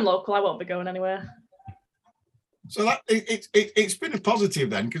I'm local. I won't be going anywhere. So that it's been a positive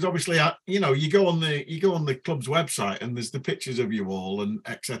then, because obviously, you know, you go on the club's website and there's the pictures of you all and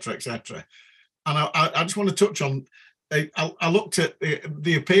etc. etc. And I just want to touch on. I looked at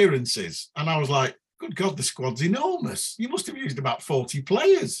the appearances and I was like, good God, the squad's enormous. You must have used about 40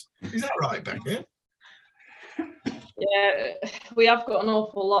 players. Is that right, Becca? Yeah, we have got an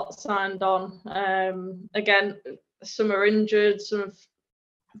awful lot signed on. Again, some are injured, some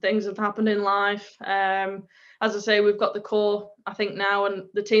things have happened in life. As I say, we've got the core, I think, now, and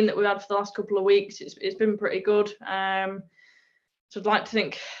the team that we've had for the last couple of weeks, it's been pretty good. So I'd like to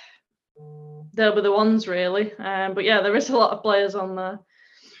think they'll be the ones, really. But yeah, there is a lot of players on there.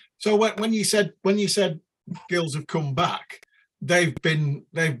 So when you said girls have come back, they've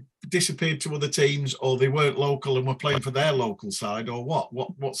disappeared to other teams, or they weren't local and were playing for their local side, or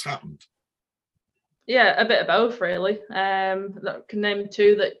what's happened? Yeah, a bit of both, really. That can name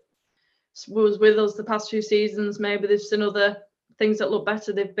two that was with us the past few seasons. Maybe they've seen other things that look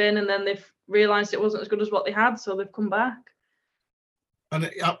better they've been, and then they've realised it wasn't as good as what they had, so they've come back. And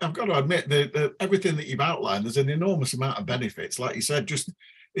I've got to admit that everything that you've outlined, there's an enormous amount of benefits. Like you said, just,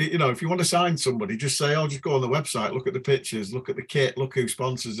 you know, if you want to sign somebody, just say, oh, just go on the website, look at the pictures, look at the kit, look who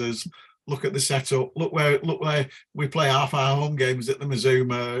sponsors us, look at the setup, look where we play half our home games at the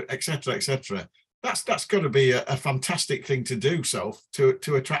Mazuma, etc., etc. That's got to be a fantastic thing to do, so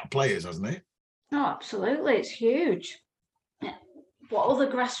to attract players, hasn't it? Oh, absolutely. It's huge. What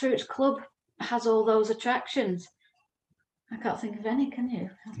other grassroots club has all those attractions? I can't think of any, can you?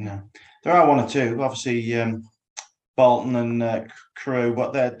 No, there are one or two. Obviously, Bolton and Crewe,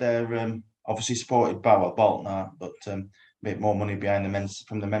 but they're obviously supported by what Bolton are, but a bit more money behind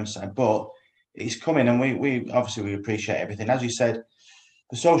from the men's side. But it's coming, and we obviously appreciate everything. As you said,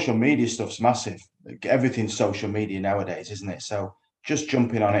 the social media stuff's massive. Everything's social media nowadays, isn't it? So just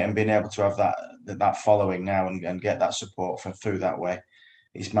jumping on it and being able to have that following now and get that support through that way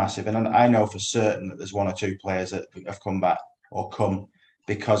is massive. And I know for certain that there's one or two players that have come back or come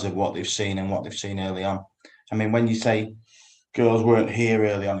because of what they've seen and what they've seen early on. I mean, when you say girls weren't here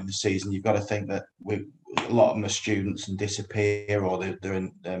early on in the season, you've got to think that a lot of them are students and disappear, or they're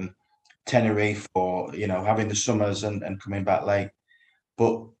in Tenerife, or, you know, having the summers and coming back late.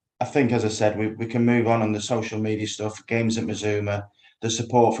 But I think, as I said, we can move on the social media stuff, games at Mazuma, the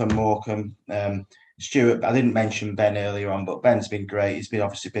support from Morecambe. Stuart, I didn't mention Ben earlier on, but Ben's been great. He's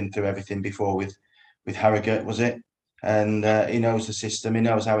obviously been through everything before with Harrogate, was it? And he knows the system. He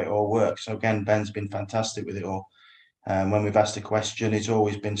knows how it all works. So again, Ben's been fantastic with it all. When we've asked a question, he's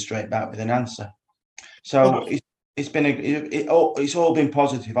always been straight back with an answer. So it's all been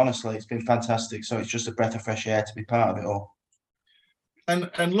positive. Honestly, it's been fantastic. So it's just a breath of fresh air to be part of it all.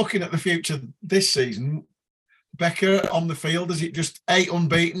 And looking at the future this season, Becca, on the field, is it just 8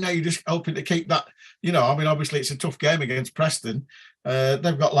 unbeaten? Are you just hoping to keep that? You know, I mean, obviously it's a tough game against Preston.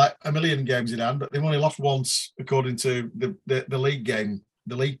 They've got like a million games in hand, but they've only lost once according to the league game,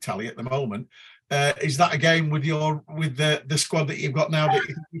 the league tally at the moment. Is that a game with the squad that you've got now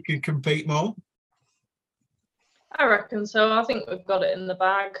that you can compete more? I reckon so. I think we've got it in the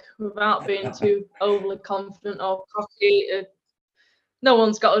bag without being too overly confident or cocky. No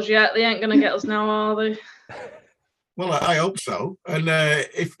one's got us yet. They ain't going to get us now, are they? Well, I hope so. And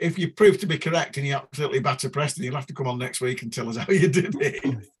if you prove to be correct and you absolutely batter Preston, you'll have to come on next week and tell us how you did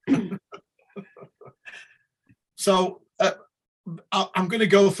it. So I'm going to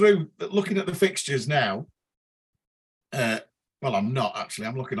go through looking at the fixtures now. Well, I'm not actually.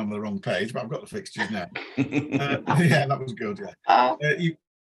 I'm looking on the wrong page, but I've got the fixtures now. Yeah, that was good. Yeah.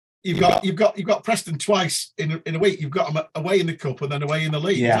 You've got Preston twice in a week. You've got them away in the cup and then away in the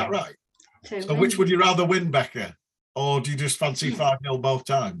league. Yeah. Is that right? So which would you rather win, Becca? Or do you just fancy 5-0 both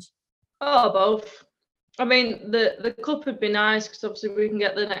times? Oh, both. I mean, the cup would be nice because obviously we can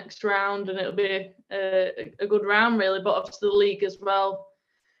get the next round and it'll be a good round, really. But obviously the league as well.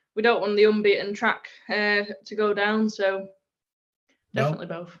 We don't want the unbeaten track to go down. So definitely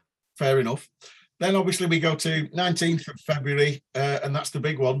both. Fair enough. Then obviously we go to 19th of February, and that's the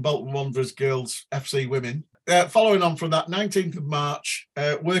big one, Bolton Wanderers Girls FC Women. Following on from that, 19th of March,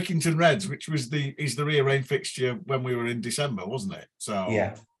 Workington Reds, which is the rearranged fixture when we were in December, wasn't it? So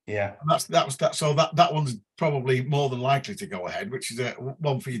yeah. That was that. So that one's probably more than likely to go ahead, which is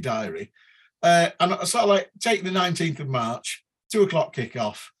one for your diary. And sort of like take the 19th of March, 2:00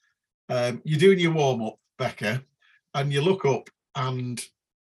 kickoff. You're doing your warm up, Becca, and you look up and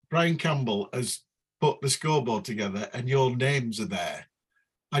Brian Campbell has put the scoreboard together and your names are there.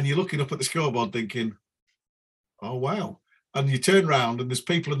 And you're looking up at the scoreboard thinking, oh, wow. And you turn around and there's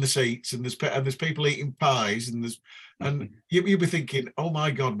people in the seats and there's people eating pies and you'll be thinking, oh, my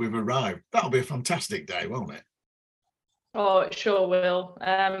God, we've arrived. That'll be a fantastic day, won't it? Oh, it sure will.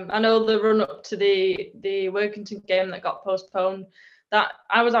 I know the run up to the Workington game that got postponed, that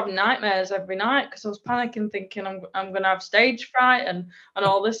I was having nightmares every night because I was panicking, thinking I'm going to have stage fright and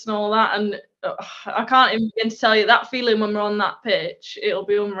all this and all that. And I can't even begin to tell you that feeling when we're on that pitch. It'll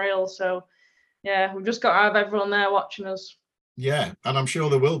be unreal. So, yeah, we've just got to have everyone there watching us. Yeah, and I'm sure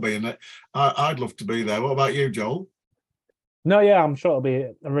there will be. And I'd love to be there. What about you, Joel? No, yeah, I'm sure it'll be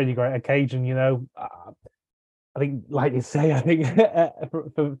a really great occasion. You know, I think, like you say, I think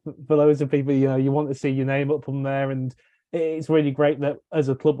for loads of people, you know, you want to see your name up from there, and it's really great that as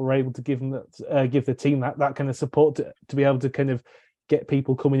a club we're able to give the team that kind of support to be able to kind of get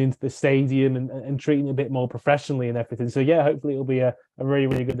people coming into the stadium and treating it a bit more professionally and everything. So yeah, hopefully it'll be a really,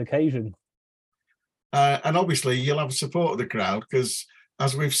 really good occasion. And obviously you'll have support of the crowd because,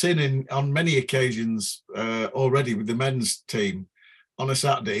 as we've seen on many occasions already with the men's team on a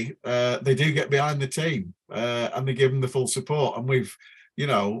Saturday, they do get behind the team and they give them the full support. And we've, you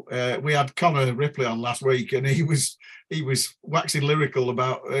know, we had Connor Ripley on last week, and he was waxing lyrical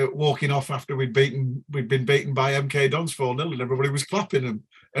about walking off after we'd been beaten by MK Dons 4-0, and everybody was clapping him.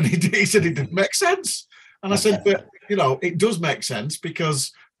 And he said it didn't make sense. And I said, but you know, it does make sense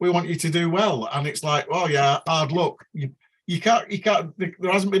because we want you to do well. And it's like, oh yeah, hard luck. You can't.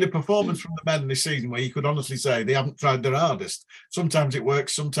 There hasn't been a performance from the men this season where you could honestly say they haven't tried their hardest. Sometimes it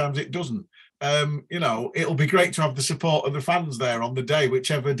works, sometimes it doesn't. You know, it'll be great to have the support of the fans there on the day,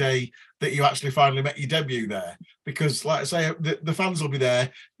 whichever day that you actually finally make your debut there. Because, like I say, the fans will be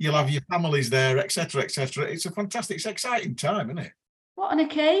there. You'll have your families there, etc., etc. It's a fantastic, it's exciting time, isn't it? What an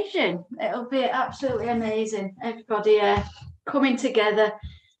occasion! It'll be absolutely amazing. Everybody coming together.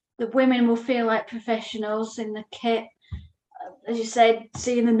 The women will feel like professionals in the kit. As you said,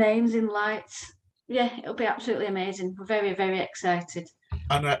 seeing the names in lights. Yeah, it'll be absolutely amazing. We're very, very excited.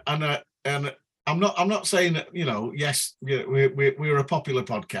 And I'm not saying that, you know, yes, we're a popular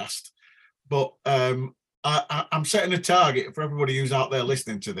podcast, but I'm setting a target for everybody who's out there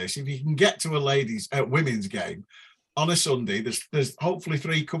listening to this. If you can get to a women's game on a Sunday, there's hopefully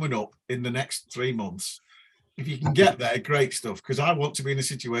 3 coming up in the next 3 months. If you can get there, great stuff, because I want to be in a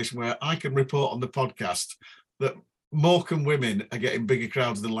situation where I can report on the podcast that Morecambe women are getting bigger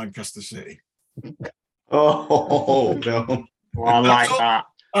crowds than Lancaster City. Oh, no. Well, I like that.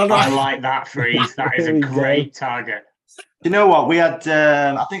 I like that, Freeze. That is a great target. You know what? We had,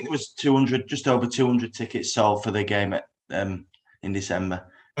 I think there was just over 200 tickets sold for the game in December.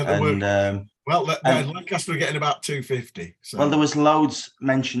 Lancaster are getting about 250. So. Well, there was loads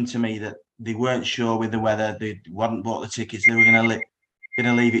mentioned to me that they weren't sure with the weather. They hadn't bought the tickets. They were going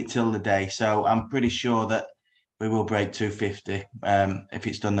to leave it till the day. So I'm pretty sure that we will break 250 if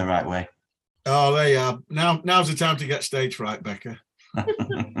it's done the right way. Oh, there you are. Now's the time to get stage fright, Becca.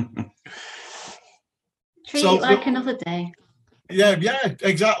 Treat it like another day. Yeah,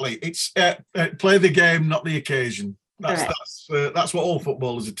 exactly. It's play the game, not the occasion. That's what all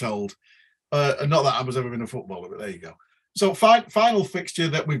footballers are told. And not that I was ever been a footballer, but there you go. So final fixture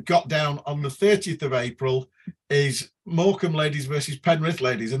that we've got down on the 30th of April is Morecambe ladies versus Penrith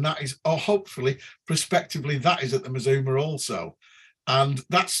ladies, and that is, hopefully, prospectively, that is at the Mazuma also. And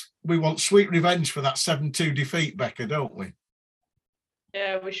we want sweet revenge for that 7-2 defeat, Becca, don't we?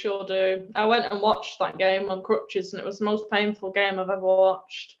 Yeah, we sure do. I went and watched that game on crutches, and it was the most painful game I've ever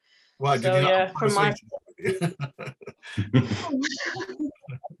watched. Why did you not? From my...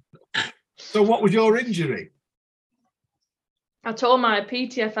 So what was your injury? I tore my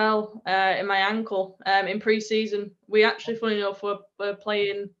PTFL in my ankle in pre-season. We actually, funny enough, were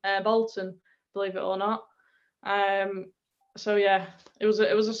playing Bolton, believe it or not. So yeah, it was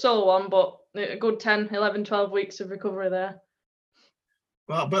a solo one, but a good 10, 11, 12 weeks of recovery there.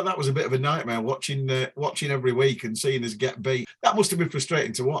 Well, I bet that was a bit of a nightmare watching every week and seeing us get beat. That must have been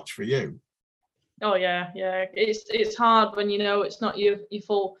frustrating to watch for you. Oh yeah. It's hard when you know it's not your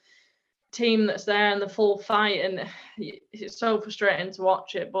full team that's there and the full fight, and it's so frustrating to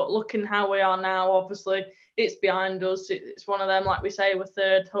watch it. But looking how we are now, obviously it's behind us. It's one of them, like we say, we're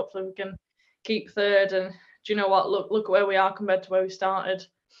third. Hopefully we can keep third. And do you know what? Look at where we are compared to where we started.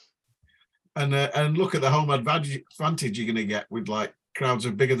 And look at the home advantage you're going to get with like crowds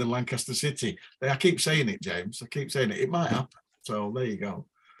are bigger than Lancaster City. I keep saying it, James. I keep saying it. It might happen. So there you go.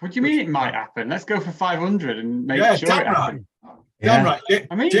 What do you mean it might happen? Let's go for 500 and make sure it happens. Yeah, right.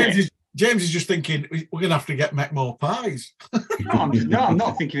 James is just thinking we're going to have to get Mac more pies. No, I'm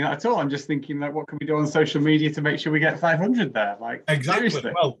not thinking that at all. I'm just thinking like, what can we do on social media to make sure we get 500 there? Like Exactly.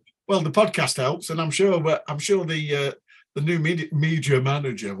 seriously. Well, the podcast helps, and I'm sure the new media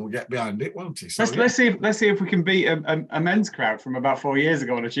manager will get behind it, won't he? So, let's see if we can beat a men's crowd from about 4 years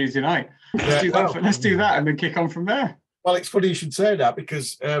ago on a Tuesday night. Let's do that and then kick on from there. Well, it's funny you should say that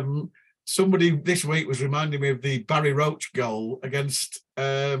because somebody this week was reminding me of the Barry Roach goal against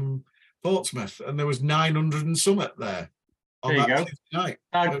Portsmouth, and there was 900 and something there. There you go. Night.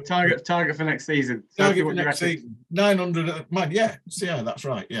 Target for next season. Target for next season. 900. Man, yeah, that's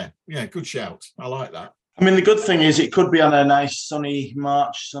right. Yeah, good shout. I like that. I mean, the good thing is it could be on a nice sunny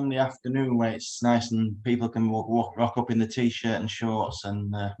March Sunday afternoon where it's nice and people can rock up in the t-shirt and shorts.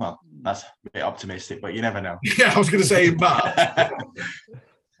 And well, that's a bit optimistic, but you never know. Yeah, I was going to say in March.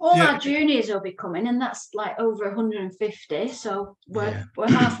 All our juniors will be coming, and that's like over 150. So we're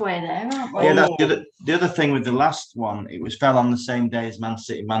halfway there, aren't we? Yeah, that's the other thing with the last one. It fell on the same day as Man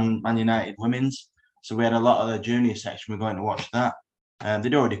City, Man United women's. So we had a lot of the junior section. We're going to watch that.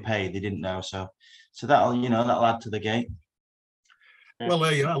 They'd already paid. They didn't know. So that'll add to the gate. Well,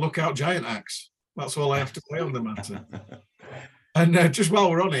 there you are. Look out, Giant Axe. That's all I have to say on the matter. And just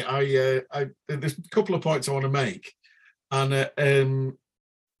while we're on it, there's a couple of points I want to make. And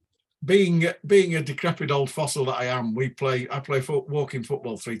being a decrepit old fossil that I am, I play walking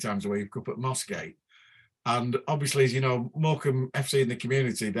football 3 times a week up at Mossgate. And obviously, as you know, Morecambe FC in the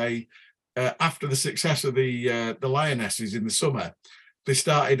community, they after the success of the Lionesses in the summer, they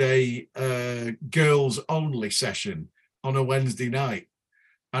started a girls only session on a Wednesday night.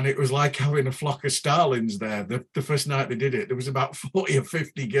 And it was like having a flock of starlings there. The first night they did it, there was about 40 or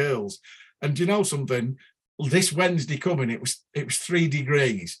 50 girls. And do you know something? This Wednesday coming, it was 3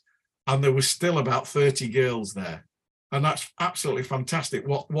 degrees. And there was still about 30 girls there. And that's absolutely fantastic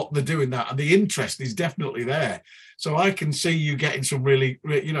what they're doing that. And the interest is definitely there. So I can see you getting some really,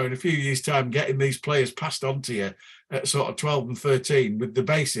 in a few years' time, getting these players passed on to you at sort of 12 and 13 with the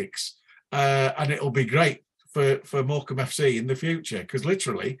basics. And it'll be great for Morecambe FC in the future. Because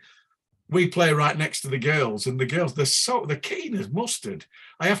literally, we play right next to the girls, and the girls, they're keen as mustard.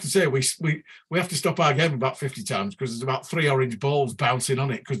 I have to say, we have to stop our game about 50 times because there's about 3 orange balls bouncing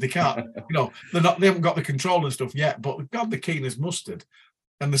on it because they can't, they haven't got the control and stuff yet, but God, they're keen as mustard.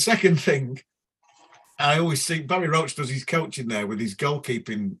 And the second thing, I always see Barry Roach does his coaching there with his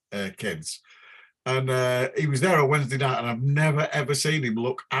goalkeeping kids. And he was there on Wednesday night, and I've never, ever seen him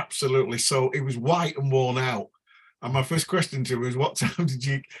look absolutely he was white and worn out. And my first question to him was, what time did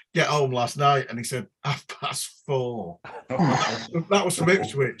you get home last night? And he said, 4:30. That was from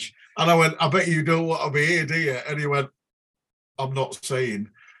Ipswich. And I went, I bet you don't want to be here, do you? And he went, I'm not saying.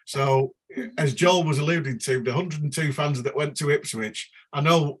 So as Joel was alluding to, the 102 fans that went to Ipswich, I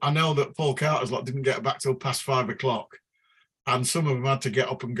know that Paul Carter's lot didn't get back till past 5 o'clock. And some of them had to get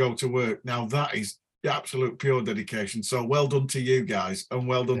up and go to work. Now that is the absolute pure dedication. So well done to you guys, and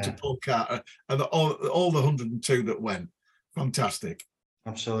well done to Paul Carter and all the 102 that went. Fantastic.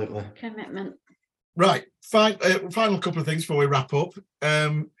 Absolutely. Commitment. Right. Final couple of things before we wrap up.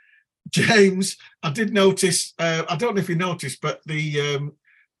 James, I did notice. I don't know if you noticed, but the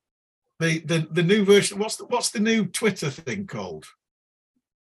new version. What's the new Twitter thing called?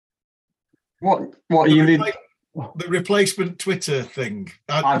 What you mean? The replacement Twitter thing.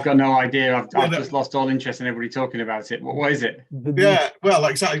 I've got no idea. I've just lost all interest in everybody talking about it. What is it? Yeah, well,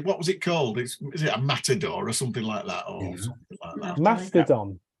 exactly. What was it called? Is it a Matador or something like that? Or something like that?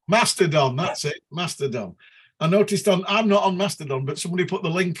 Mastodon. Mastodon, that's it. Mastodon. I noticed I'm not on Mastodon, but somebody put the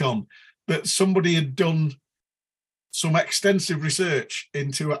link on that somebody had done some extensive research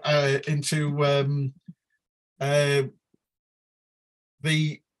into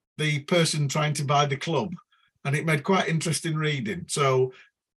the person trying to buy the club. And it made quite interesting reading. So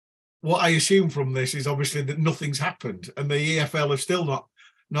what I assume from this is obviously that nothing's happened and the EFL have still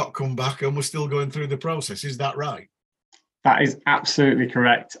not come back and we're still going through the process. Is that right? That is absolutely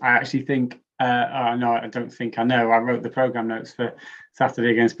correct. I actually think, no, I don't think I know. I wrote the programme notes for Saturday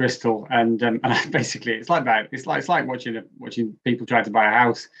against Bristol, and basically it's like that. It's like watching people try to buy a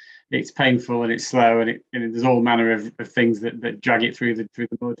house. It's painful and it's slow, and there's all manner of things that drag it through the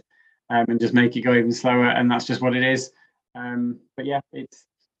mud. And just make it go even slower, and that's just what it is. But yeah,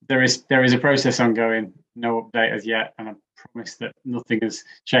 there is a process ongoing. No update as yet, and I promise that nothing has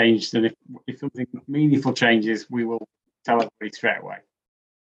changed. And if something meaningful changes, we will tell everybody straight away.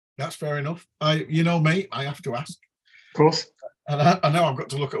 That's fair enough. You know me, I have to ask. Of course. And I know I've got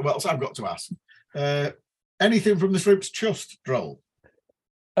to look at what else I've got to ask. Anything from the Shrimps Trust, Droll?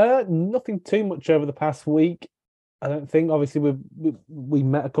 Nothing too much over the past week. I don't think. Obviously, we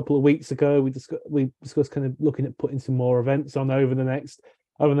met a couple of weeks ago. We discussed kind of looking at putting some more events on over the next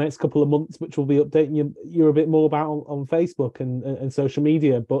couple of months, which we'll be updating you a bit more about on Facebook and social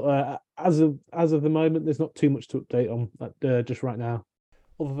media. But as of the moment, there's not too much to update on just right now,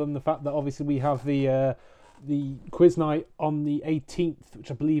 other than the fact that obviously we have the quiz night on the 18th,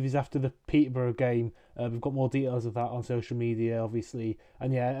 which I believe is after the Peterborough game. We've got more details of that on social media, obviously,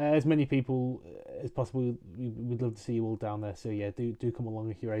 and yeah, as many people as possible. We'd love to see you all down there. So yeah, do come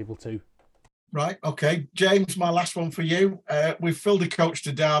along if you're able to. Right, okay, James, my last one for you. We've filled a coach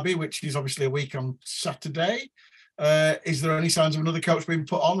to Derby, which is obviously a week on Saturday. Is there any signs of another coach being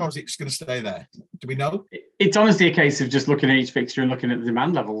put on, or is it just going to stay there? Do we know? It's honestly a case of just looking at each fixture and looking at the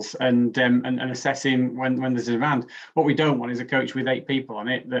demand levels and assessing when there's a demand. What we don't want is a coach with 8 people on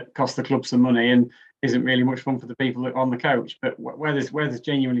it that costs the club some money and isn't really much fun for the people that are on the coach. But where there's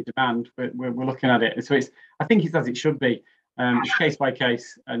genuinely demand, we're looking at it. So I think it's as it should be. It's case by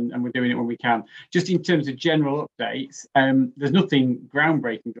case, and we're doing it when we can. Just in terms of general updates, there's nothing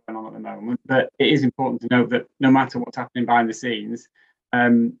groundbreaking going on at the moment, but it is important to note that no matter what's happening behind the scenes,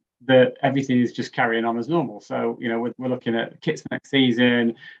 that everything is just carrying on as normal. So we're looking at kits for next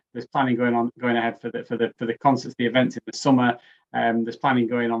season. There's planning going ahead for the concerts, the events in the summer. There's planning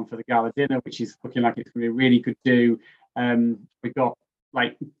going on for the gala dinner, which is looking like it's going to be a really good do. We've got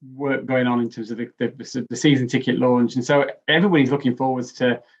work going on in terms of the season ticket launch, and so everybody's looking forwards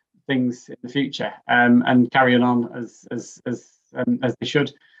to things in the future and carrying on as they should.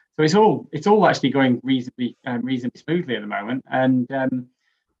 So it's all actually going reasonably smoothly at the moment, and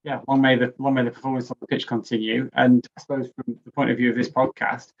long may the performance on the pitch continue. And I suppose from the point of view of this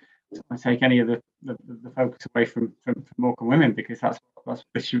podcast, I take any of the focus away from Morecambe women, because that's what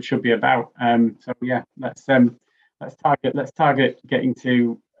this should be about. So yeah, let's target getting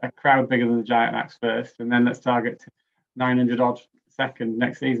to a crowd bigger than the Giant Axe first, and then let's target 900 odd second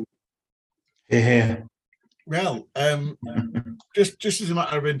next season. Yeah. Well, just as a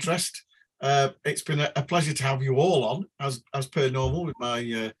matter of interest, it's been a pleasure to have you all on as per normal with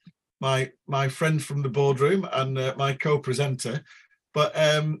my friend from the boardroom and my co-presenter. But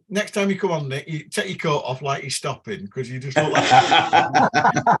next time you come on, Nick, you take your coat off like you're stopping, because you just look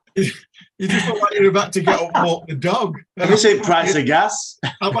like you just look like you're about to get up and walk the dog. Have you seen price of gas?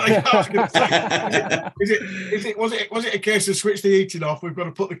 I was going to say, was it a case of switch the heating off? We've got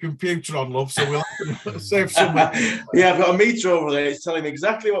to put the computer on, love, so we'll have to save some. Yeah, I've got a meter over there. It's telling me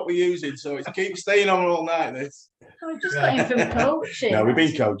exactly what we're using, so it keeps staying on all night. This. We've just got in from coaching. No, we've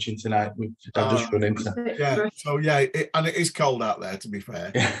been coaching tonight. I've just run into. Yeah, so yeah, and it is cold out there, to be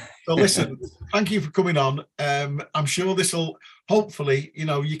fair. So listen, thank you for coming on. I'm sure this will hopefully,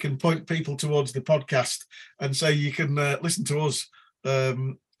 you can point people towards the podcast and say you can listen to us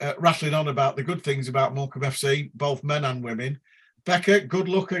rattling on about the good things about Morecambe FC, both men and women. Becca, good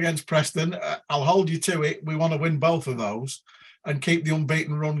luck against Preston. I'll hold you to it. We want to win both of those and keep the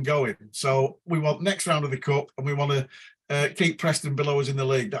unbeaten run going. So we want next round of the cup, and we want to keep Preston below us in the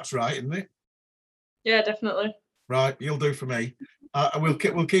league. That's right, isn't it? Yeah, definitely. Right, you'll do for me.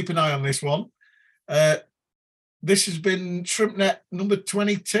 We'll keep an eye on this one. This has been Shrimpnet number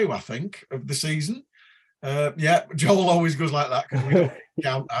 22, I think, of the season. Yeah, Joel always goes like that because we don't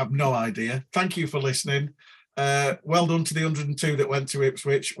count. I have no idea. Thank you for listening. Well done to the 102 that went to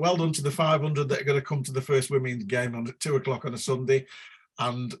Ipswich. Well done to the 500 that are going to come to the first women's game on at 2:00 on a Sunday.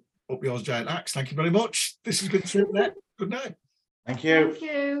 And up yours, Giant Axe. Thank you very much. This has been Shrimpnet. Good night. Thank you. Thank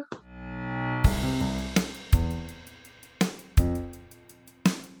you.